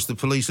 well, of course, the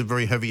police are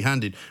very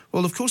heavy-handed.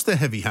 Well, of course they're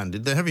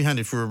heavy-handed. They're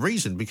heavy-handed for a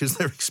reason, because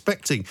they're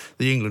expecting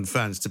the England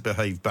fans to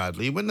behave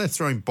badly. When they're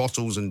throwing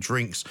bottles and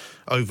drinks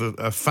over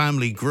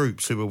family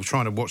groups who are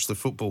trying to watch the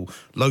football,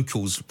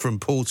 locals from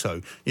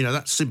Porto,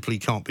 that simply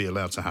can't be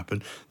allowed to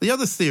happen. The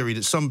other theory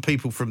that some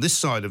people from this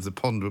side of the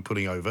pond were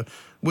putting over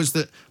was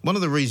that one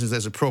of the reasons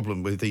there's a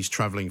problem with these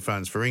travelling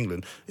fans for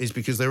England is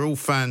because they're all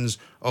fans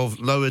of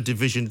lower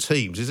division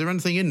teams. Is there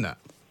anything in that?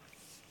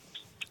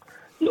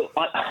 Look,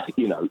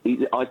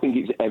 I think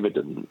it's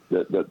evident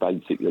that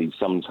basically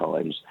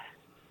sometimes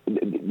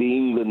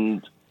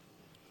the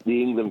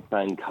England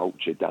fan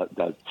culture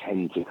does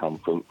tend to come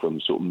from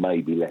sort of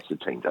maybe lesser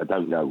teams. I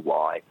don't know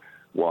why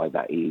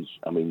that is.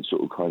 I mean,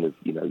 sort of kind of,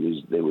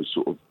 there was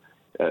sort of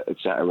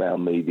sat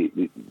around me,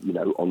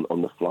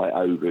 on the flight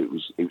over, it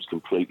was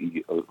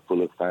completely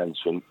full of fans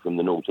from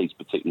the northeast,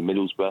 particularly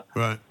Middlesbrough,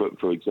 right,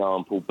 for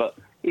example. But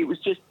it was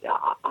just,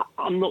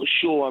 I'm not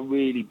sure I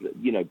really,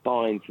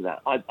 buy into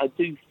that. I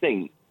do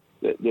think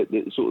that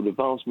sort of the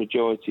vast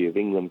majority of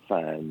England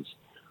fans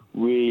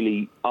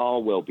really are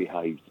well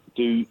behaved,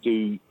 do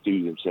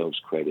themselves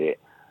credit,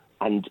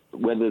 and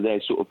whether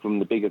they're sort of from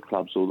the bigger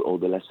clubs or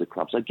the lesser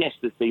clubs, I guess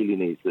the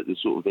feeling is that the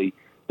sort of the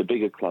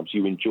bigger clubs,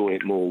 you enjoy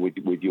it more with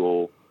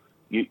your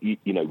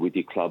with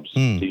your clubs, so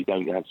you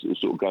don't have to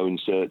sort of go in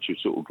search of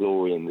sort of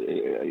glory, and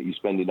you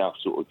spend enough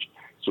sort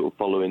of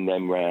following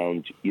them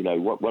round.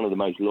 One of the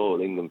most loyal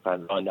England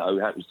fans I know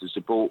happens to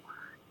support,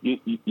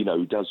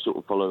 does sort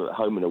of follow at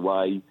home and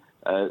away,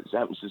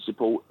 happens to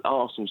support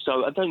Arsenal.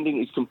 So I don't think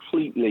it's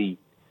completely,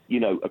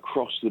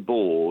 across the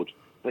board.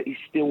 But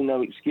it's still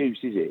no excuse,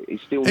 is it?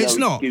 It's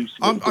not.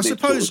 I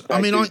suppose,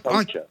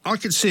 I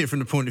could see it from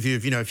the point of view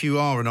of, if you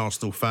are an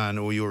Arsenal fan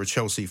or you're a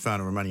Chelsea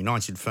fan or a Man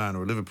United fan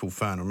or a Liverpool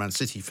fan or a Man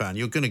City fan,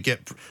 you're going to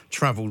get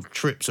travel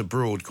trips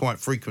abroad quite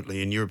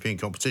frequently in European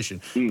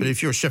competition. But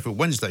if you're a Sheffield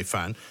Wednesday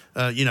fan,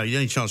 the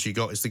only chance you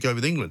got is to go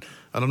with England.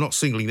 And I'm not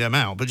singling them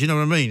out, but you know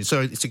what I mean?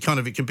 So it's it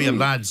can be a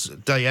lads'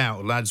 day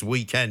out, a lads'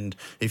 weekend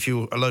if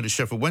you're a load of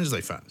Sheffield Wednesday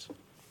fans.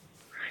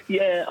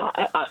 Yeah,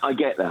 I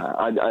get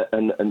that,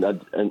 and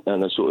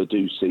I sort of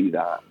do see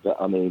that. But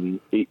I mean,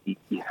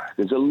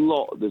 there's a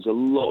lot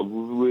of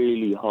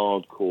really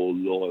hardcore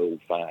loyal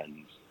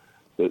fans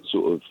that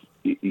sort of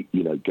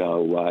go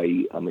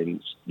away. I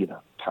mean,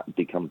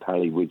 become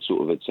pally with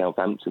sort of a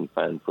Southampton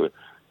fan, for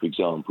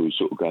example, who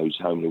sort of goes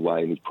home and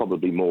away and is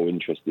probably more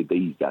interested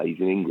these days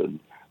in England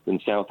than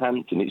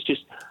Southampton. It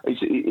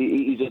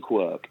is a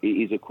quirk. It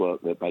is a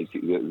quirk that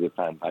basically the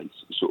fan base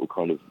sort of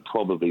kind of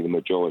probably the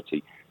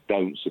majority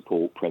don't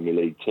support Premier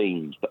League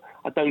teams. But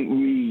I don't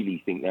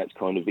really think that's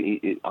kind of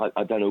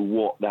I don't know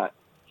what that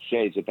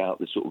says about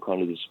the sort of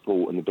kind of the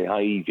support and the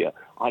behaviour.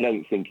 I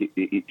don't think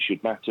it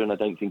should matter, and I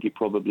don't think it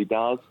probably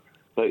does.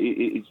 But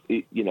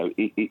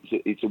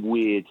it's a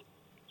weird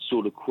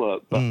sort of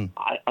quirk. But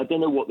I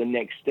don't know what the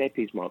next step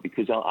is, Mark,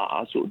 because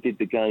I sort of did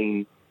the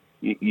game.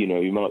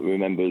 You might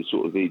remember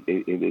sort of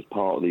as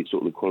part of the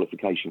sort of the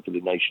qualification for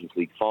the Nations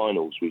League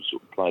finals, we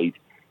sort of played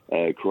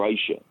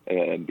Croatia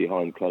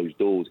behind closed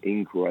doors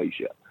in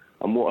Croatia.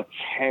 And what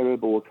a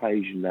terrible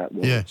occasion that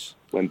was. Yes.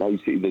 When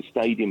basically the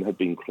stadium had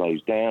been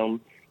closed down,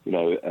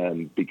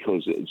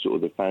 because sort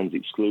of the fans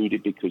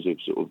excluded because of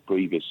sort of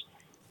previous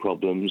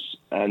problems.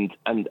 And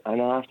I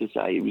have to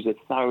say, it was a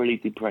thoroughly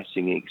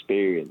depressing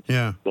experience.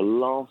 Yeah. The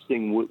last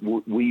thing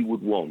we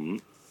would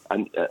want,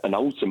 and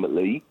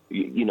ultimately,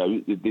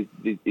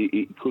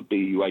 it could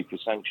be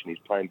UEFA sanction is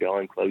playing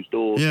behind closed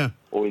doors,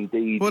 or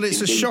indeed,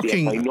 it's a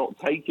shocking the FA not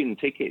taking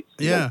tickets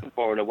for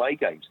foreign away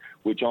games,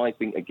 which I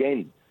think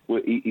again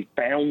is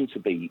bound to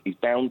be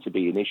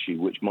an issue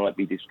which might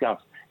be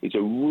discussed. It's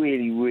a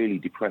really, really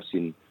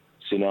depressing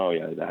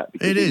scenario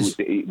because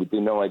it would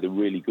deny the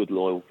really good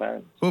loyal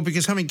fans. Well,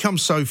 because having come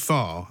so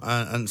far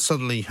and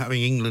suddenly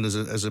having England as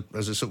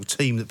a sort of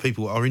team that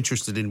people are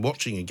interested in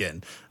watching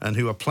again and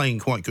who are playing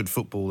quite good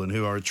football and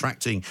who are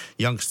attracting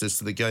youngsters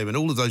to the game and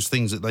all of those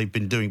things that they've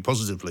been doing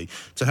positively,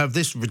 to have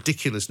this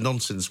ridiculous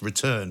nonsense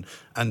return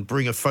and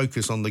bring a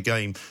focus on the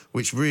game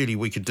which really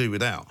we could do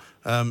without,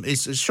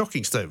 it's a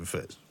shocking state of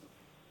affairs.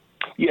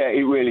 Yeah,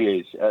 it really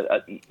is.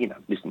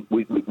 Listen,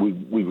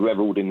 we've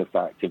revelled in the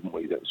fact, haven't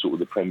we, that sort of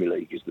the Premier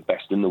League is the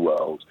best in the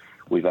world.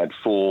 We've had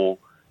 4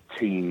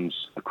 teams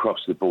across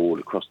the board,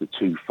 across the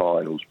 2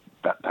 finals,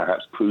 that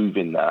perhaps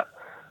proving that.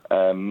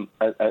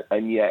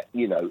 And yet,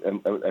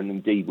 and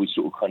indeed, we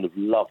sort of kind of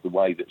love the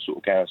way that sort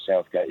of Gareth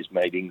Southgate has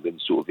made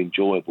England sort of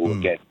enjoyable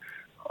again.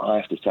 I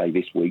have to say,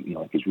 this week,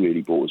 Mike, has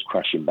really brought us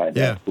crashing back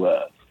down to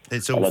earth.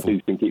 It's awful. And I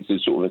do think it's a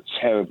sort of a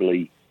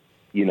terribly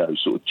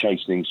sort of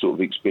chastening sort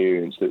of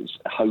experience that's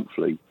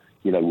hopefully,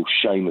 will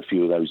shame a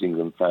few of those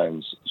England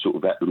fans sort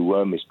of who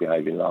were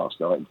misbehaving last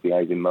night and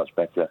behaving much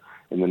better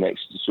in the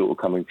next sort of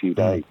coming few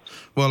days.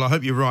 Well, I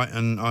hope you're right,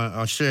 and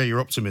I share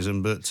your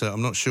optimism, but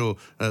I'm not sure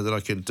that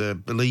I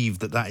could believe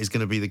that is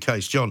going to be the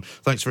case. John,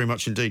 thanks very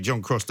much indeed.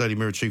 John Cross, Daily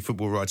Mirror chief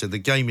football writer. The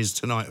game is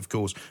tonight, of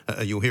course.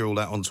 You'll hear all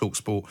that on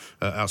TalkSport,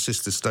 our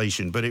sister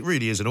station, but it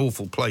really is an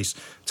awful place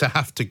to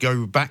have to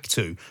go back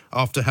to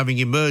after having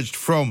emerged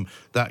from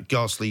that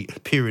ghastly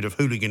period of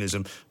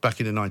hooliganism back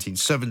in the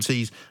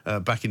 1970s,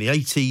 back in the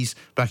 80s,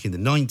 back in the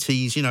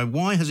 90s.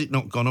 Why has it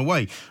not gone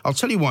away? I'll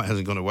tell you why it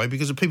hasn't gone away,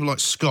 because of people like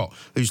Scott,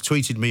 who's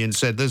tweeted me and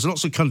said there's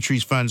lots of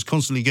countries' fans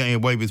constantly getting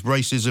away with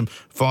racism,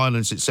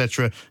 violence,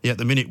 etc. Yet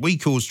the minute we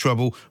cause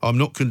trouble, I'm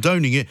not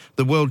condoning it,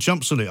 the world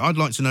jumps on it. I'd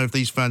like to know if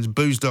these fans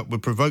boozed up were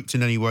provoked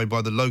in any way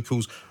by the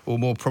locals or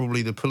more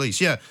probably the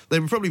police. Yeah, they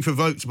were probably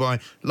provoked by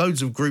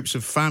loads of groups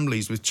of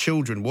families with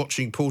children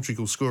watching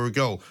Portugal score a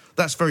goal.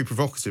 That's very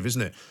provocative,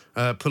 isn't it?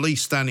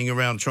 Police standing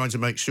around trying to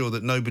make sure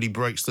that nobody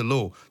breaks the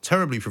law.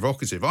 Terribly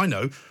provocative. I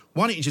know.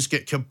 Why don't you just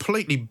get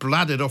completely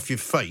bladdered off your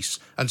face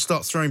and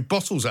start throwing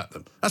bottles at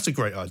them? That's a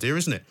great idea,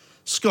 isn't it?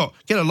 Scott,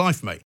 get a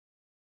life, mate.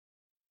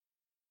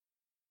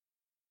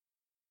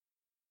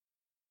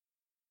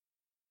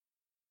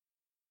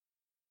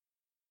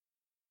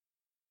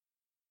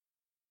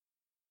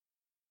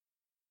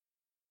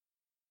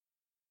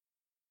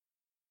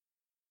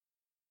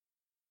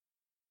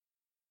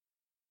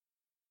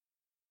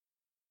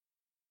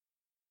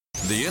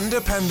 The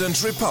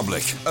Independent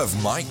Republic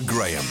of Mike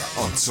Graham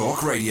on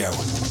Talk Radio.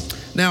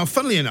 Now,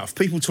 funnily enough,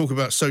 people talk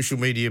about social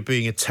media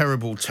being a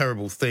terrible,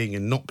 terrible thing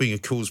and not being a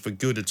cause for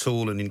good at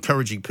all and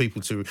encouraging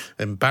people to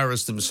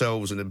embarrass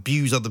themselves and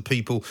abuse other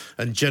people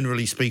and,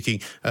 generally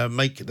speaking,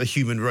 make the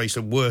human race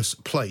a worse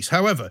place.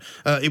 However,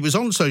 it was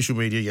on social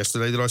media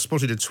yesterday that I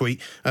spotted a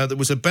tweet that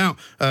was about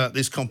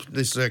this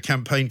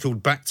campaign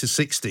called Back to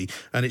 60,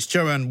 and it's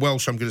Joanne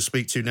Welsh I'm going to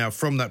speak to now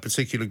from that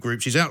particular group.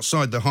 She's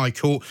outside the High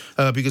Court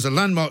because a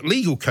landmark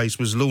legal case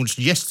was launched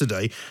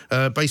yesterday,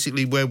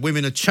 basically where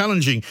women are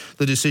challenging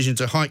the decision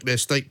to hike their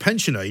state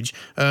pension age,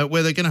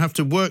 where they're going to have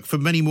to work for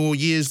many more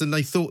years than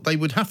they thought they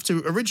would have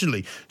to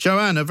originally.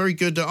 Joanne, a very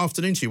good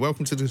afternoon to you.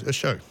 Welcome to the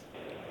show.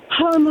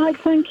 Hi,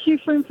 Mike. Thank you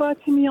for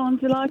inviting me on.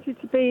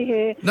 Delighted to be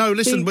here. No,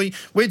 listen,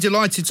 we're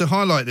delighted to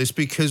highlight this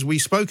because we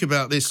spoke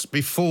about this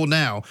before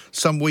now,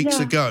 some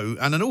weeks ago,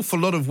 and an awful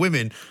lot of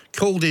women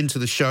called into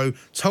the show,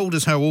 told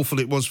us how awful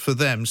it was for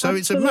them. So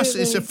it's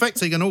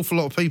affecting an awful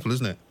lot of people,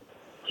 isn't it?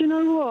 Do you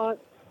know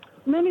what?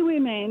 many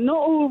women, not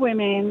all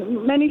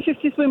women, many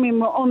 50s women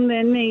were on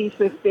their knees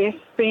with this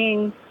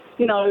being,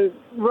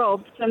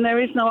 robbed, and there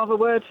is no other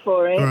word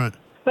for it. Right.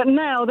 But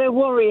now they're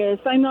warriors.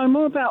 They know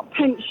more about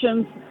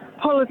pensions,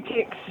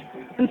 politics,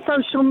 and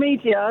social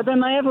media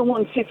than they ever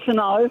wanted to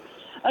know.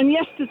 And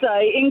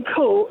yesterday in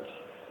court,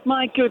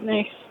 my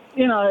goodness,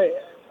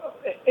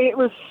 it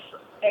was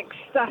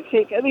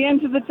ecstatic. At the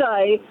end of the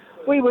day,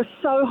 we were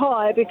so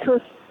high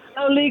because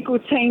our legal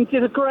team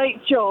did a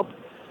great job.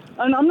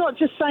 And I'm not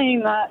just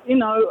saying that,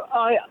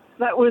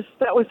 that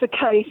was the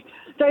case.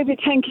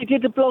 David Henke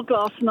did a blog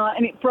last night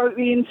and it broke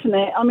the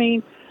internet. I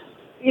mean,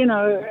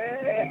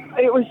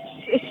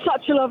 it's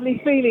such a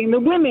lovely feeling. The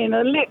women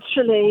are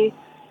literally,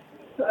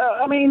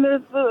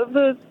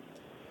 the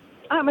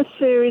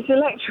atmosphere is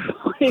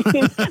electrifying.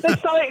 They're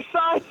so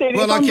excited.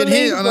 Well, it's I can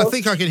hear, and I unbelievable.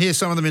 think I can hear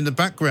some of them in the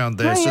background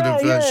there,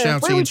 shouting we were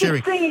and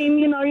cheering. just singing,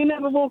 you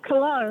never walk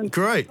alone.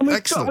 Great, And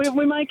excellent.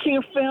 we're making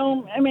a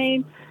film. I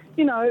mean,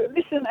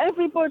 listen,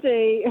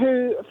 everybody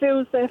who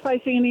feels they're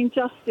facing an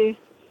injustice,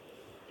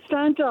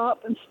 stand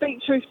up and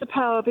speak truth to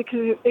power,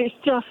 because it's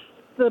just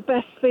the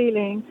best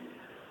feeling.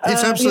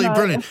 It's absolutely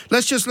brilliant.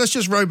 Let's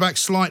just row back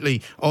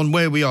slightly on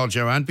where we are,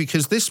 Joanne,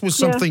 because this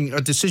was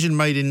a decision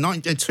made in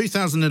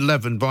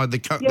 2011 by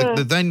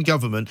the then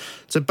government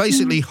to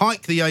basically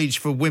hike the age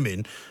for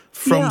women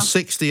from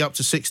 60 up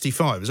to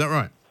 65. Is that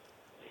right?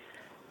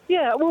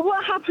 Yeah, well,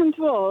 what happened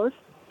was,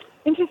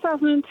 in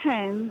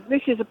 2010,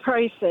 this is a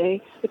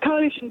précis, the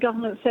coalition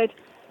government said,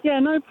 yeah,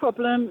 no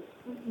problem,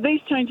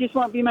 these changes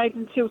won't be made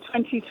until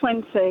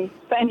 2020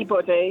 for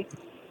anybody.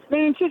 Then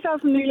in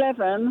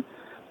 2011,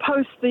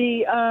 post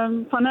the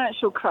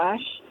financial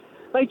crash,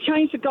 they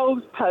changed the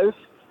goalpost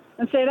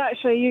and said,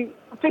 actually,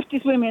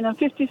 50s women and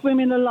 50s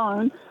women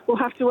alone will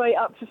have to wait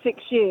up to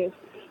 6 years.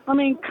 I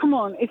mean, come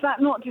on, is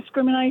that not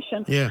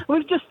discrimination? Yeah.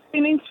 We've just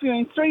been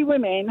interviewing 3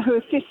 women who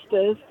are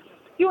sisters.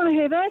 You want to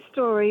hear their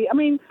story? I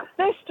mean,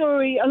 their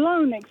story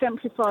alone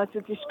exemplifies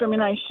the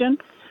discrimination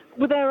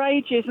with their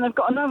ages, and they've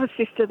got another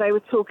sister they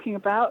were talking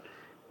about.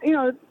 It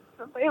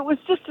was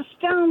just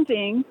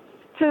astounding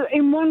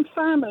in one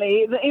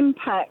family, the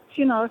impact,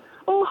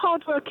 all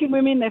hard-working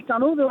women, they've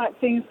done all the right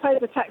things, paid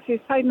the taxes,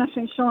 paid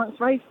national insurance,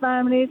 raised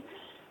families,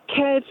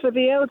 cared for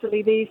the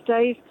elderly these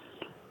days,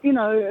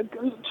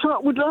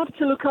 would love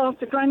to look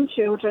after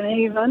grandchildren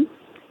even.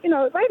 They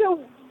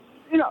don't,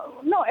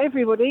 not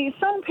everybody.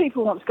 Some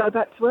people want to go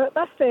back to work.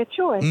 That's their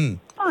choice.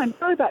 Fine,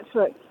 go back to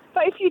work.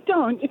 But if you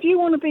don't, if you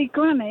want to be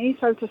granny,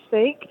 so to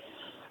speak,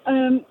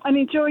 and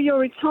enjoy your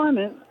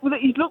retirement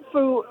that you've looked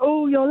for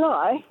all your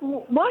life,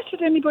 why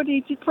should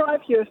anybody deprive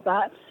you of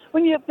that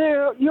when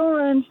they're your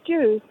earned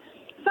dues?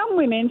 Some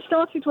women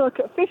started work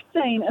at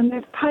 15 and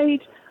they've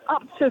paid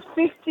up to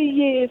 50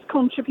 years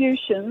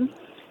contributions.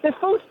 They're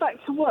forced back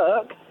to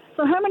work.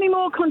 So how many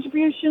more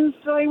contributions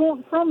do they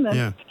want from them?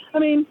 Yeah. I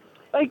mean,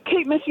 they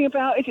keep messing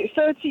about. Is it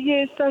 30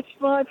 years,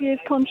 35 years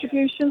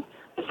contributions?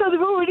 So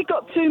they've already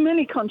got too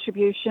many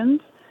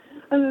contributions.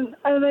 And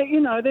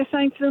they're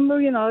saying to them,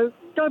 well,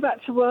 go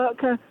back to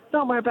work.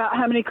 Don't worry about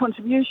how many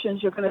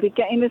contributions you're going to be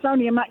getting. There's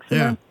only a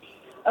maximum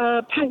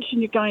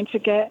pension you're going to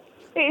get.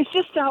 It's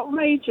just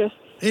outrageous.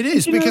 It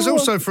is, because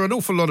also for an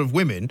awful lot of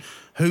women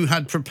who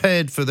had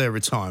prepared for their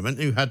retirement,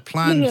 who had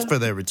planned for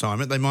their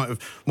retirement, they might have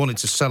wanted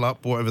to sell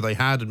up whatever they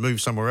had and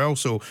move somewhere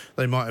else, or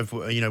they might have,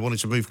 wanted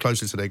to move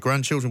closer to their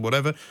grandchildren,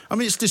 whatever. I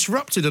mean, it's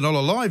disrupted a lot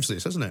of lives,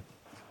 this, hasn't it?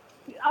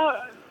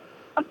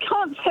 I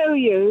can't tell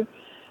you.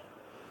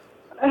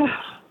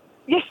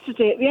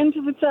 Yesterday, at the end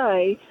of the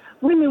day,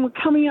 women were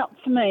coming up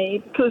to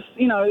me because,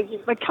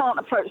 they can't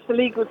approach the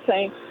legal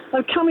team. They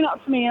were coming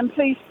up to me and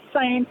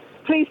saying,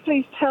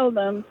 please tell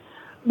them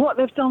what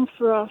they've done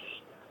for us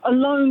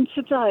alone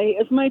today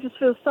has made us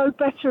feel so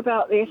better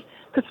about this,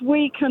 because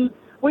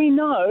we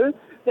know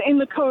that in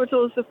the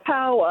corridors of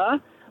power,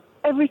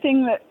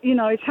 everything that,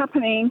 is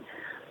happening,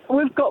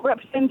 we've got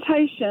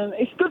representation.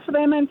 It's good for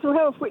their mental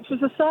health, which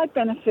was a side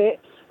benefit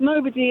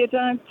nobody had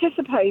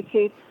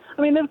anticipated.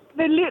 I mean,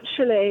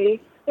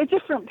 they're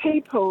different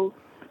people.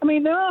 I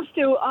mean, there are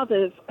still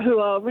others who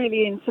are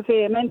really in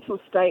severe mental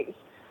states,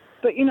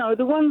 but,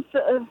 the ones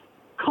that have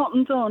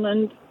cottoned on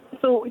and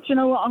thought, do you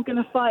know what, I'm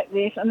going to fight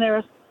this, and there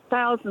are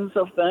thousands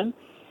of them,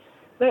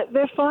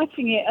 they're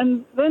fighting it,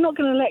 and they're not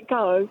going to let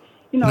go.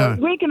 No.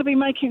 We're going to be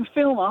making a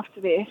film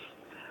after this,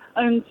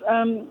 and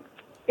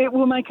it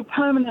will make a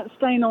permanent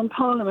stain on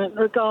Parliament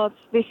regards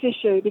this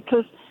issue,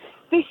 because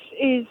this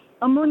is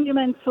a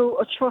monumental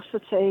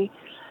atrocity.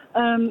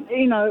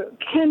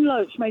 Ken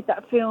Loach made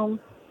that film,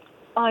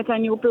 I,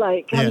 Daniel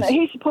Blake, and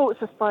he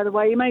supports us, by the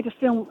way. He made a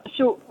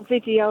short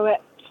video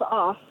for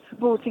us,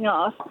 supporting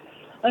us,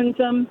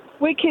 and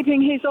we're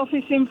keeping his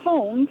office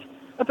informed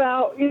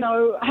about,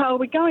 how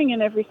we're going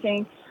and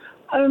everything.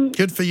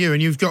 Good for you.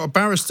 And you've got a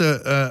barrister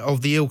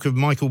of the ilk of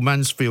Michael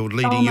Mansfield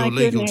leading your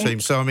legal team.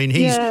 So, I mean,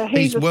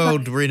 he's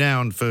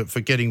world-renowned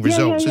for getting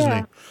results, isn't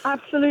he?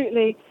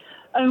 Absolutely.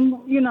 And,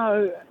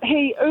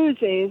 he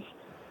oozes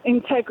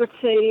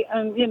integrity,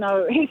 and,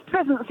 his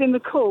presence in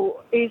the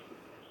court is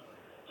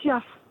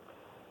just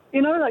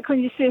You know, like when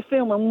you see a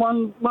film and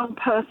one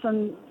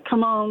person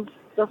commands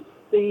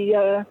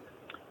the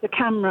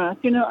camera.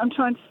 You know what I'm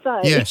trying to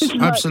say? Yes,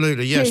 Like,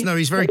 absolutely. Yes. No,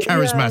 he's very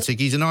charismatic.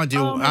 Yeah. He's an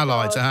ideal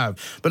ally to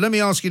have. But let me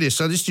ask you this.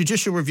 So this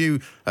judicial review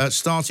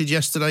started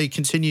yesterday,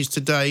 continues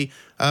today.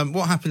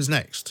 What happens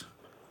next?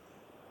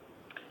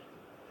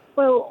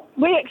 Well,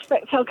 we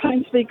expect our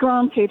claim to be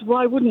granted.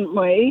 Why wouldn't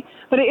we?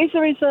 But it is a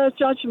reserved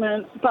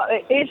judgment, but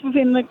it is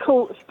within the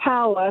court's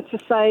power to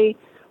say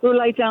we'll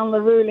lay down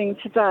the ruling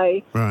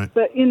today. Right.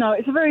 But, you know,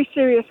 it's a very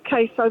serious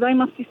case, so they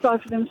must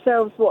decide for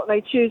themselves what they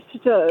choose to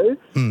do.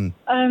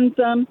 And,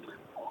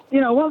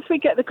 you know, once we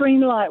get the green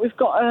light, we've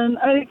got an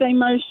early day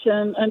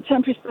motion and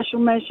temporary special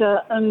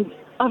measure and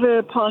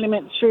other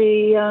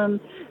parliamentary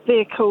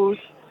vehicles.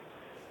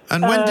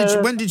 And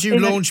when did you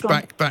launch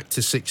back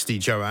to 60,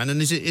 Joanne?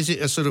 And is it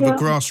a sort of a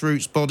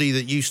grassroots body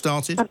that you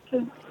started?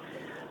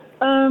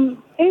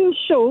 In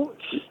short,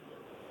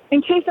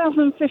 in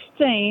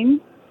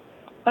 2015,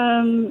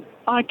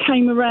 I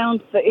came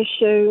around the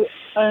issue,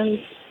 and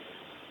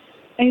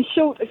in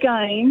short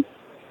again,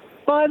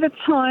 by the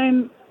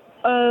time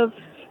of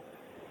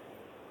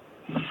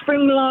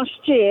spring last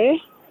year,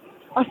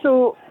 I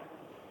thought,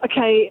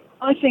 okay,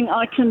 I think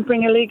I can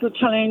bring a legal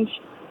challenge.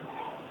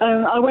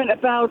 I went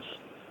about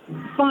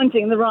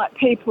finding the right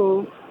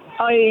people,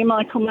 i.e.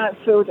 Michael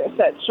Mansfield,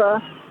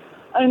 etc.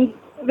 And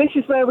this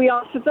is where we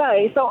are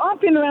today. So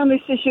I've been around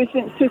this issue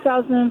since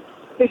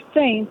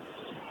 2015.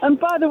 And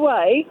by the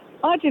way,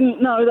 I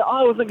didn't know that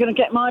I wasn't going to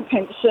get my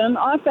pension.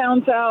 I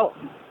found out,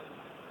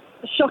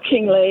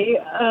 shockingly,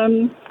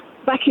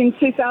 back in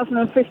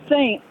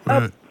 2015,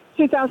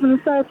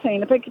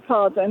 2013, I beg your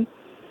pardon.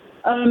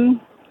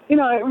 You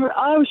know,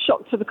 I was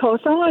shocked to the core.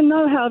 So I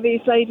know how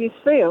these ladies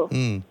feel.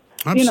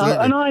 Absolutely. You know,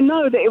 and I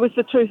know that it was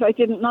the truth I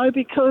didn't know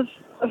because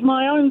of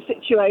my own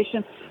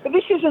situation. But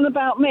this isn't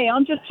about me.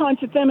 I'm just trying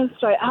to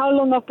demonstrate how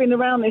long I've been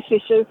around this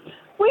issue.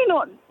 We're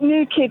not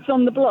new kids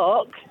on the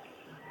block.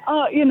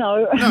 You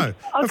know. No,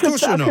 of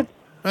course you're not.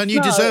 And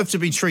you deserve to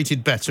be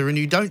treated better, and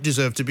you don't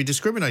deserve to be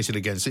discriminated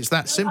against. It's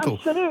that simple.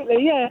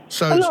 Absolutely, yeah.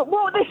 So, and look,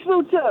 what this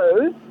will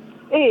do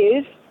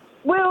is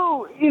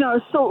we'll, you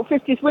know, sort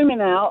 50s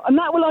women out, and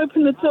that will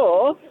open the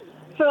door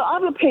for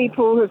other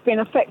people who have been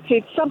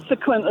affected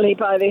subsequently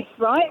by this,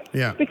 right?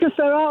 Yeah. Because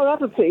there are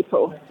other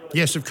people.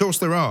 Yes, of course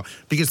there are,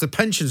 because the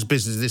pensions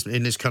business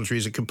in this country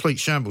is a complete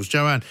shambles.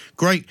 Joanne,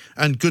 great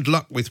and good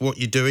luck with what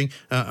you're doing.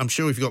 I'm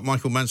sure if you've got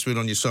Michael Mansfield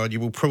on your side, you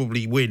will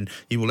probably win.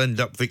 You will end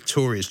up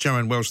victorious.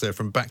 Joanne Welsh there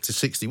from Back to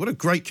 60. What a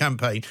great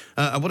campaign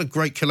and what a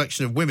great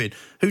collection of women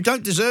who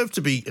don't deserve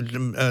to be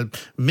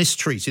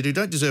mistreated, who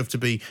don't deserve to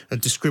be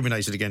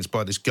discriminated against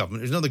by this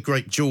government. There's another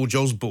great George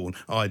Osborne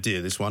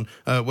idea, this one,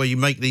 where you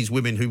make these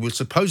women who were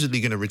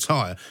supposedly going to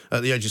retire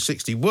at the age of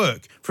 60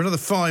 work for another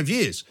 5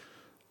 years.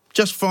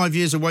 Just 5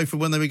 years away from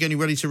when they were getting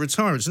ready to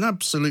retire. It's an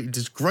absolutely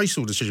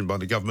disgraceful decision by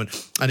the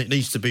government, and it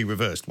needs to be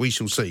reversed. We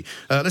shall see.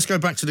 Let's go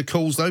back to the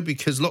calls, though,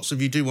 because lots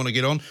of you do want to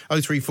get on.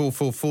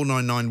 0344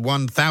 499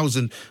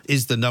 1000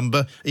 is the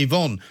number.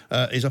 Yvonne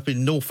is up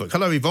in Norfolk.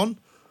 Hello, Yvonne.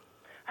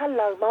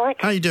 Hello, Mike.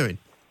 How are you doing?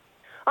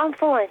 I'm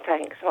fine,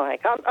 thanks,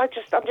 Mike. I'm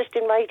just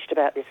enraged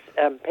about this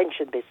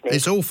pension business.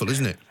 It's awful,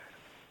 isn't it?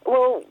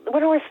 Well,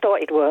 when I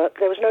started work,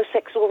 there was no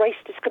Sex or Race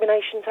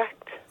Discriminations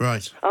Act.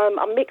 Right.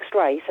 I'm mixed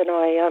race, and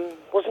I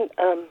wasn't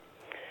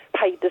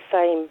paid the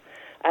same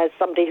as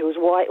somebody who was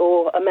white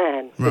or a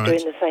man for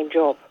doing the same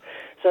job.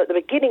 So at the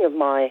beginning of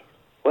my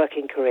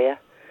working career,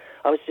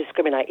 I was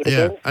discriminated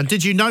against. And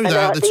did you know that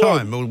at the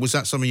time, or was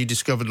that something you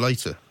discovered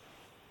later?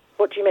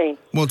 What do you mean?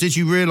 Well, did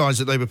you realise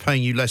that they were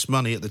paying you less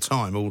money at the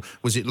time, or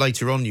was it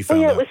later on you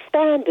found out? It was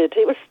standard.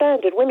 It was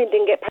standard. Women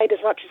didn't get paid as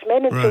much as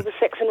men until the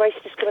Sex and Race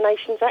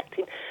Discriminations Act.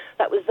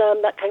 That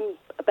came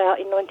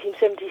about in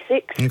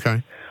 1976.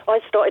 Okay. I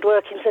started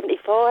work in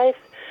 75,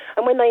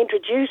 and when they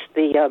introduced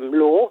the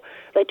law,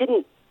 they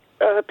didn't.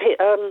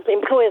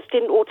 Employers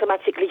didn't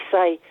automatically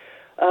say,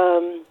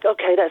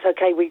 "Okay, that's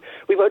okay. We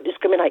won't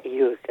discriminate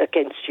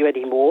against you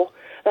anymore."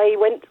 They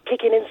went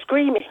kicking and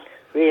screaming.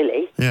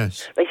 Really?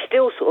 Yes. They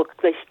still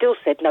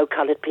said no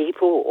coloured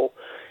people, or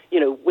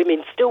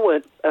women still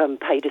weren't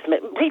paid as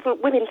men.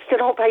 Women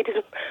still aren't paid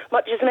as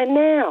much as men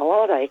now,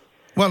 are they?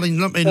 Well, in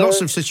lots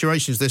of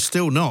situations, they're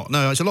still not.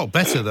 No, it's a lot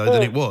better, though,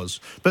 than it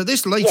was. But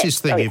this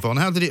latest thing, Yvonne,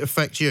 how did it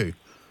affect you?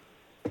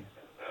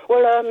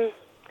 Well,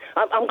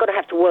 I'm going to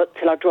have to work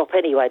till I drop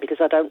anyway, because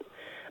I don't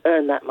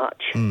earn that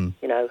much,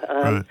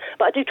 Right.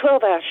 But I do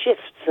 12-hour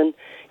shifts and,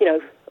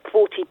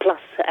 40-plus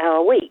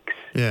hour weeks.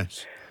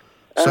 Yes.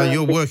 So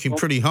you're working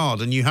pretty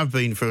hard, and you have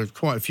been for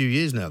quite a few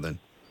years now, then?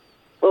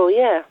 Well,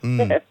 yeah.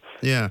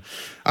 Yeah.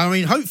 I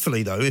mean,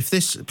 hopefully, though, if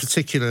this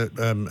particular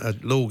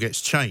law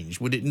gets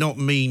changed, would it not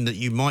mean that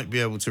you might be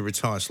able to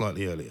retire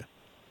slightly earlier?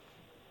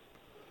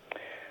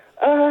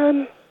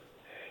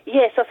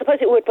 Yes, I suppose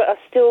it would, but I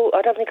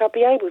don't think I'll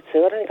be able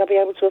to. I don't think I'll be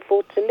able to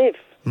afford to live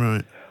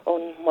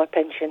on my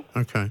pension.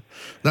 OK.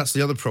 That's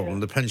the other problem.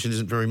 The pension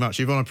isn't very much.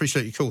 Yvonne, I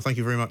appreciate your call. Thank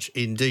you very much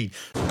indeed.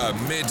 A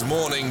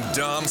mid-morning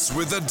dance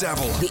with the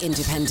devil. The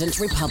Independent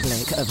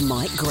Republic of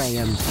Mike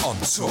Graham. On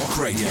Talk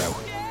Radio.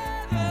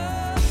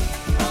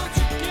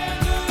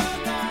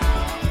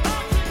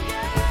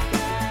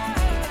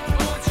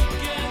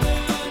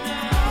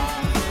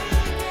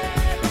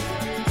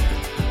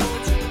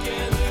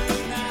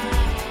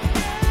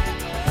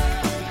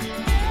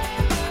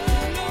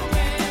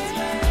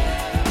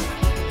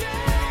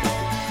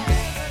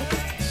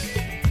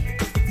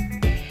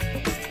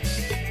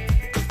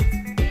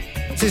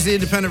 is the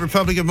Independent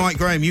Republic of Mike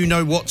Graham. You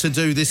know what to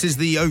do. This is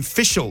the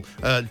official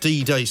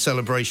D-Day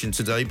celebration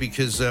today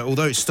because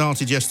although it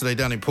started yesterday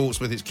down in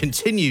Portsmouth, it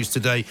continues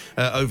today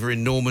over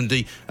in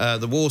Normandy.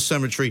 The War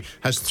Cemetery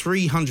has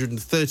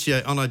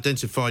 338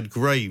 unidentified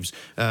graves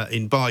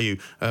in Bayeux,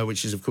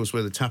 which is, of course,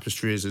 where the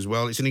tapestry is as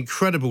well. It's an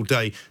incredible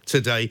day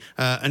today.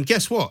 And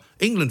guess what?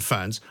 England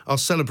fans are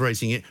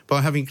celebrating it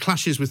by having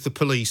clashes with the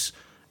police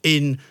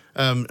in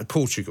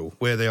Portugal,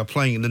 where they are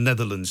playing in the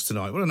Netherlands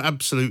tonight. What an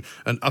absolute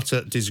and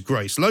utter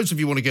disgrace. Loads of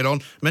you want to get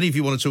on. Many of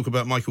you want to talk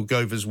about Michael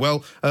Gove as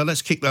well.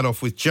 Let's kick that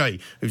off with Jay,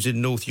 who's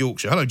in North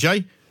Yorkshire. Hello,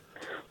 Jay.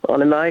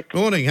 Morning, Mike.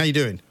 Morning. How you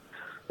doing?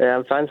 Yeah,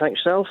 I'm fine, thanks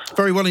yourself.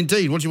 Very well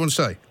indeed. What do you want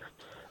to say?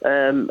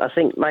 I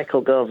think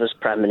Michael Gove as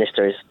Prime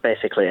Minister is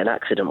basically an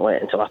accident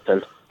waiting to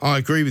happen. I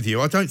agree with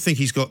you. I don't think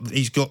he's got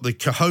the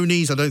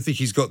cojones. I don't think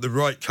he's got the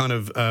right kind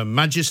of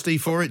majesty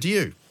for it. Do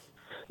you?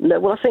 No,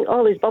 well, I think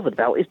all he's bothered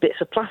about is bits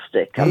of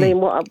plastic. I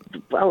mean, I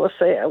was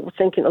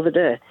thinking the other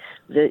day,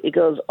 he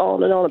goes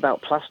on and on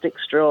about plastic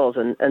straws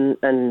and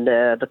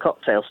the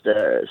cocktail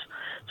stirrers.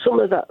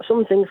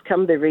 Some things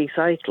can be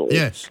recycled.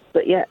 Yes.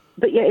 But yet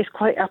he's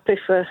quite happy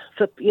for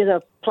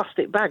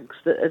plastic bags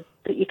that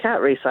you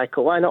can't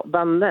recycle. Why not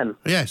ban them?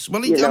 Yes.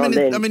 Well,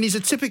 I mean, he's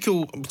a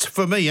typical,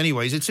 for me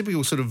anyway, he's a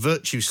typical sort of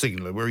virtue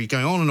signaller where he's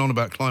going on and on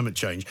about climate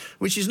change,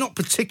 which is not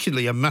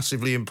particularly a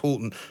massively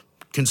important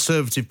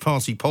Conservative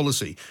Party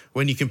policy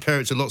when you compare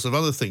it to lots of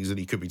other things that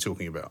he could be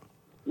talking about.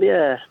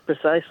 Yeah,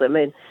 precisely. I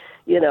mean,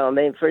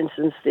 for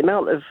instance, the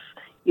amount of,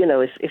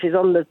 if he's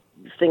on the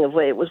thing of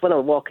it was when I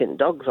was walking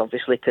dogs,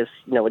 obviously, because,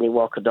 when you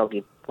walk a dog,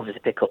 you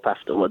obviously pick up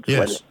afterwards.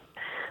 Yes.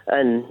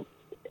 And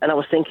I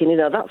was thinking,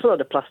 that's a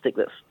lot of plastic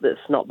that's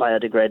not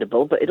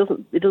biodegradable, but it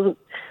doesn't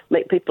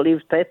make people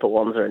use paper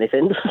ones or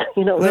anything.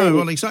 No,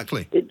 well,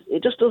 exactly.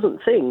 It just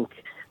doesn't think.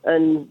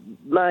 And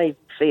my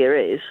fear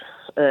is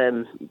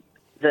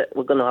that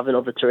we're going to have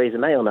another Theresa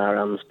May on our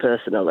hands,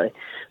 personally,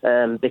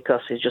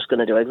 because he's just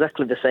going to do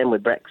exactly the same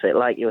with Brexit,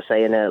 like you were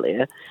saying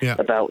earlier,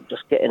 about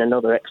just getting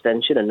another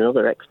extension,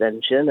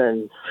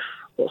 and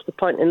what's the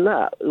point in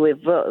that?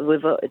 We've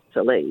voted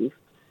to leave.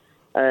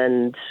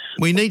 And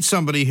we need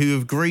somebody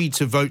who agreed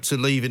to vote to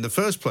leave in the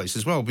first place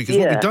as well, because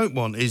what we don't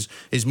want is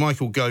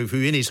Michael Gove,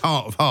 who in his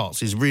heart of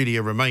hearts is really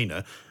a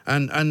Remainer.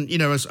 And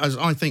as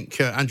I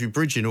think Andrew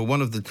Bridgen, or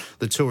one of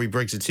the Tory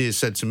Brexiteers,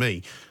 said to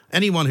me,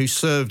 anyone who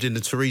served in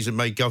the Theresa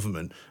May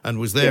government and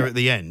was there at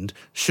the end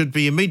should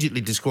be immediately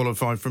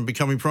disqualified from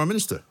becoming Prime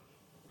Minister.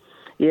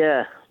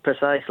 Yeah,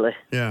 precisely.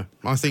 Yeah,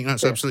 I think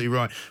that's absolutely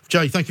right.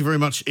 Jay, thank you very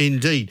much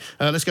indeed.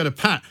 Let's go to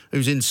Pat,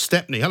 who's in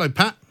Stepney. Hello,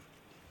 Pat.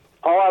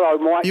 Oh,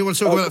 hello, Mike. You want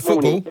to talk about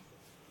football? Morning.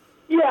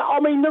 Yeah, I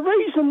mean, the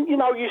reason, you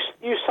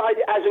say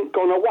it hasn't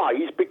gone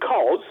away is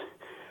because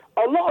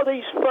a lot of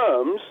these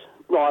firms,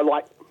 right,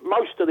 like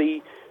most of the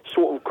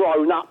sort of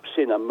grown-ups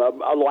in them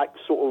are like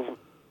sort of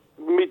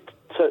mid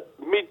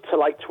to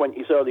late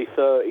 20s, early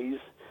 30s,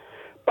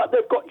 but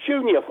they've got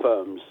junior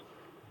firms.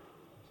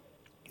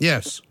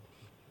 Yes.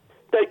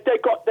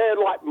 They've got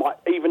might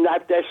even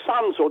have their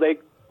sons or their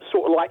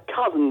sort of like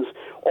cousins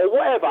or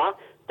whatever.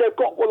 They've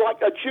got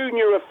like a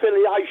junior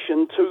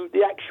affiliation to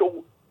the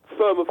actual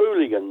firm of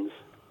Hooligans.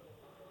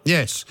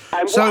 Yes.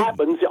 And what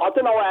happens, I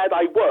don't know how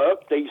they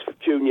work, these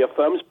junior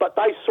firms, but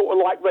they sort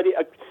of like ready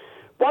to...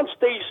 Once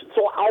these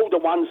sort of older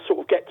ones sort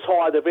of get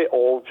tired of it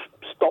or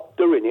stop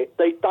doing it,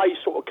 they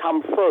sort of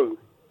come through.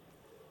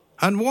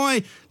 And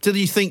why do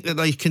you think that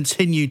they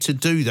continue to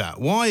do that?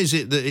 Why is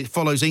it that it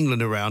follows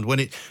England around when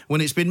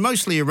it's been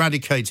mostly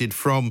eradicated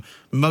from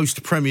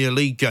most Premier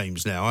League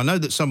games now? I know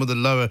that some of the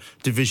lower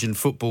division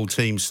football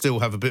teams still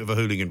have a bit of a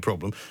hooligan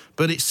problem,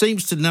 but it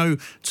seems to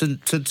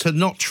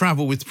not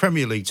travel with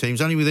Premier League teams,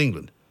 only with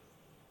England.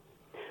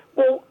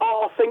 Well,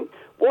 I think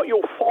what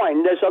you'll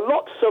find, there's a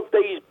lots of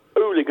these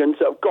hooligans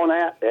that have gone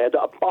out there that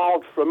are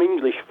barred from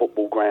English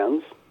football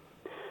grounds,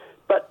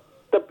 but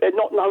they're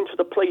not known to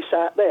the police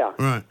out there.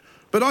 Right.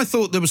 But I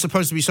thought there was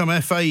supposed to be some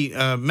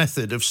FA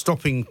method of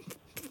stopping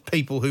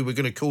people who were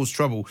going to cause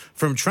trouble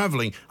from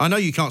travelling. I know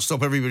you can't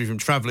stop everybody from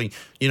travelling,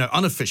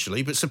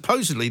 unofficially, but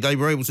supposedly they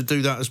were able to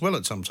do that as well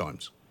at some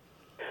times.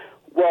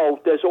 Well,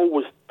 there's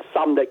always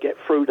some that get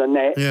through the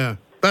net. Yeah,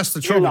 that's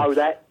the trouble. You know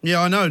that.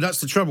 Yeah, I know,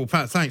 that's the trouble.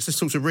 Pat, thanks. Let's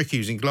talk to Ricky,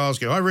 who's in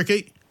Glasgow. Hi,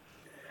 Ricky.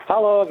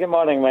 Hello, good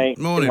morning, mate.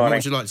 Morning. What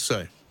would you like to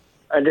say?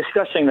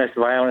 Discussing this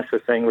violence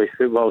with the English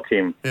football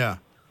team. Yeah.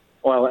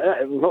 Well,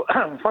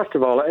 first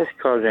of all, it is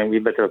causing a wee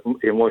bit of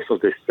emotional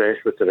distress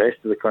with the rest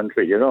of the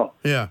country,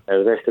 Yeah.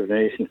 The rest of the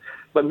nation.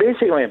 But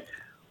basically,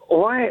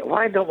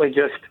 why don't we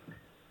just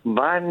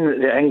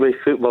ban the English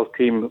football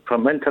team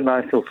from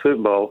international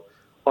football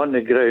on the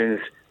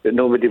grounds that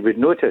nobody would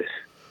notice?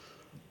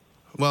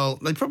 Well,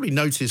 they probably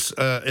notice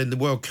in the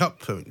World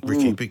Cup,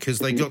 Ricky, because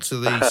they got to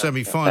the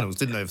semi-finals,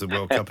 didn't they, of the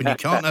World Cup? And you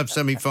can't have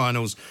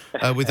semi-finals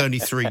with only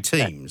 3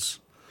 teams.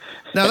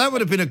 Now, that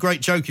would have been a great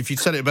joke if you'd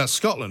said it about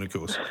Scotland, of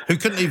course, who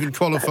couldn't even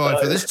qualify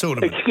for this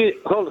tournament.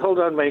 Hold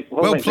on, mate.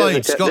 Well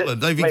played,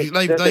 Scotland.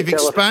 They've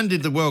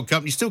expanded the World Cup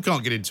and you still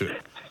can't get into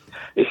it.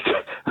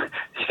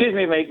 Excuse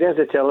me, Mike, there's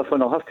the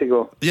telephone. I'll have to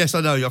go. Yes,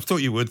 I know. I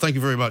thought you would. Thank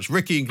you very much.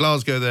 Ricky in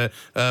Glasgow there,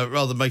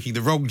 rather making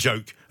the wrong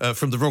joke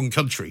from the wrong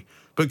country.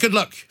 But good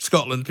luck,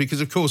 Scotland,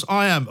 because, of course,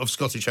 I am of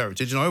Scottish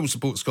heritage and I will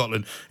support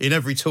Scotland in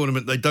every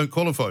tournament they don't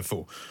qualify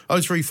for.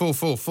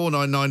 0344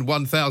 499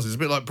 1000. It's a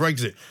bit like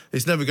Brexit.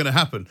 It's never going to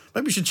happen.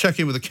 Maybe we should check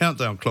in with a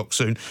countdown clock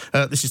soon.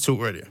 This is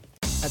Talk Radio.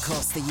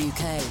 Across the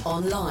UK,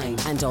 online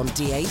and on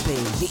DAB,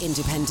 the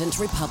Independent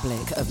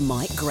Republic of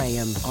Mike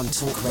Graham on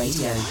Talk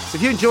Radio.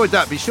 If you enjoyed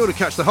that, be sure to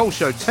catch the whole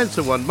show 10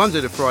 to 1, Monday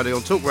to Friday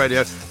on Talk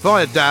Radio,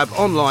 via DAB,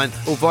 online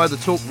or via the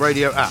Talk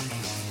Radio app.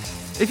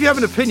 If you have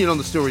an opinion on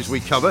the stories we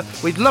cover,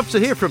 we'd love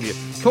to hear from you.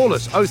 Call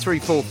us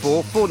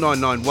 0344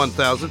 499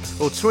 1000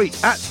 or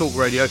tweet at Talk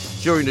Radio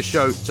during the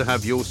show to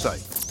have your say.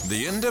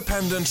 The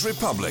Independent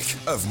Republic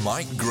of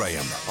Mike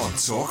Graham on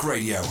Talk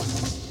Radio.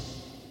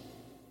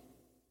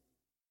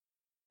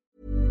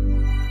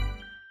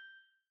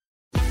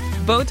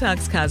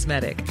 Botox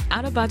Cosmetic,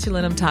 out of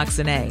botulinum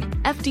toxin A,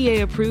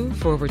 FDA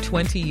approved for over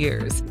 20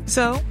 years.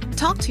 So,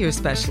 talk to your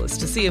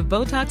specialist to see if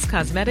Botox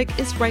Cosmetic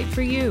is right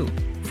for you.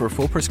 For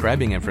full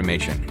prescribing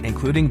information,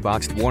 including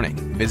boxed warning,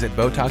 visit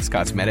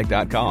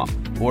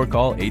BotoxCosmetic.com or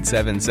call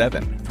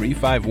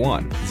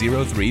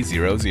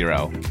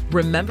 877-351-0300.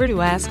 Remember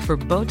to ask for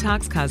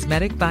Botox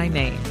Cosmetic by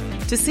name.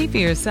 To see for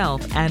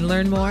yourself and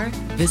learn more,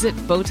 visit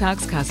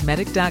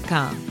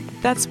BotoxCosmetic.com.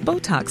 That's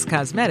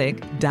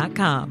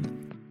BotoxCosmetic.com.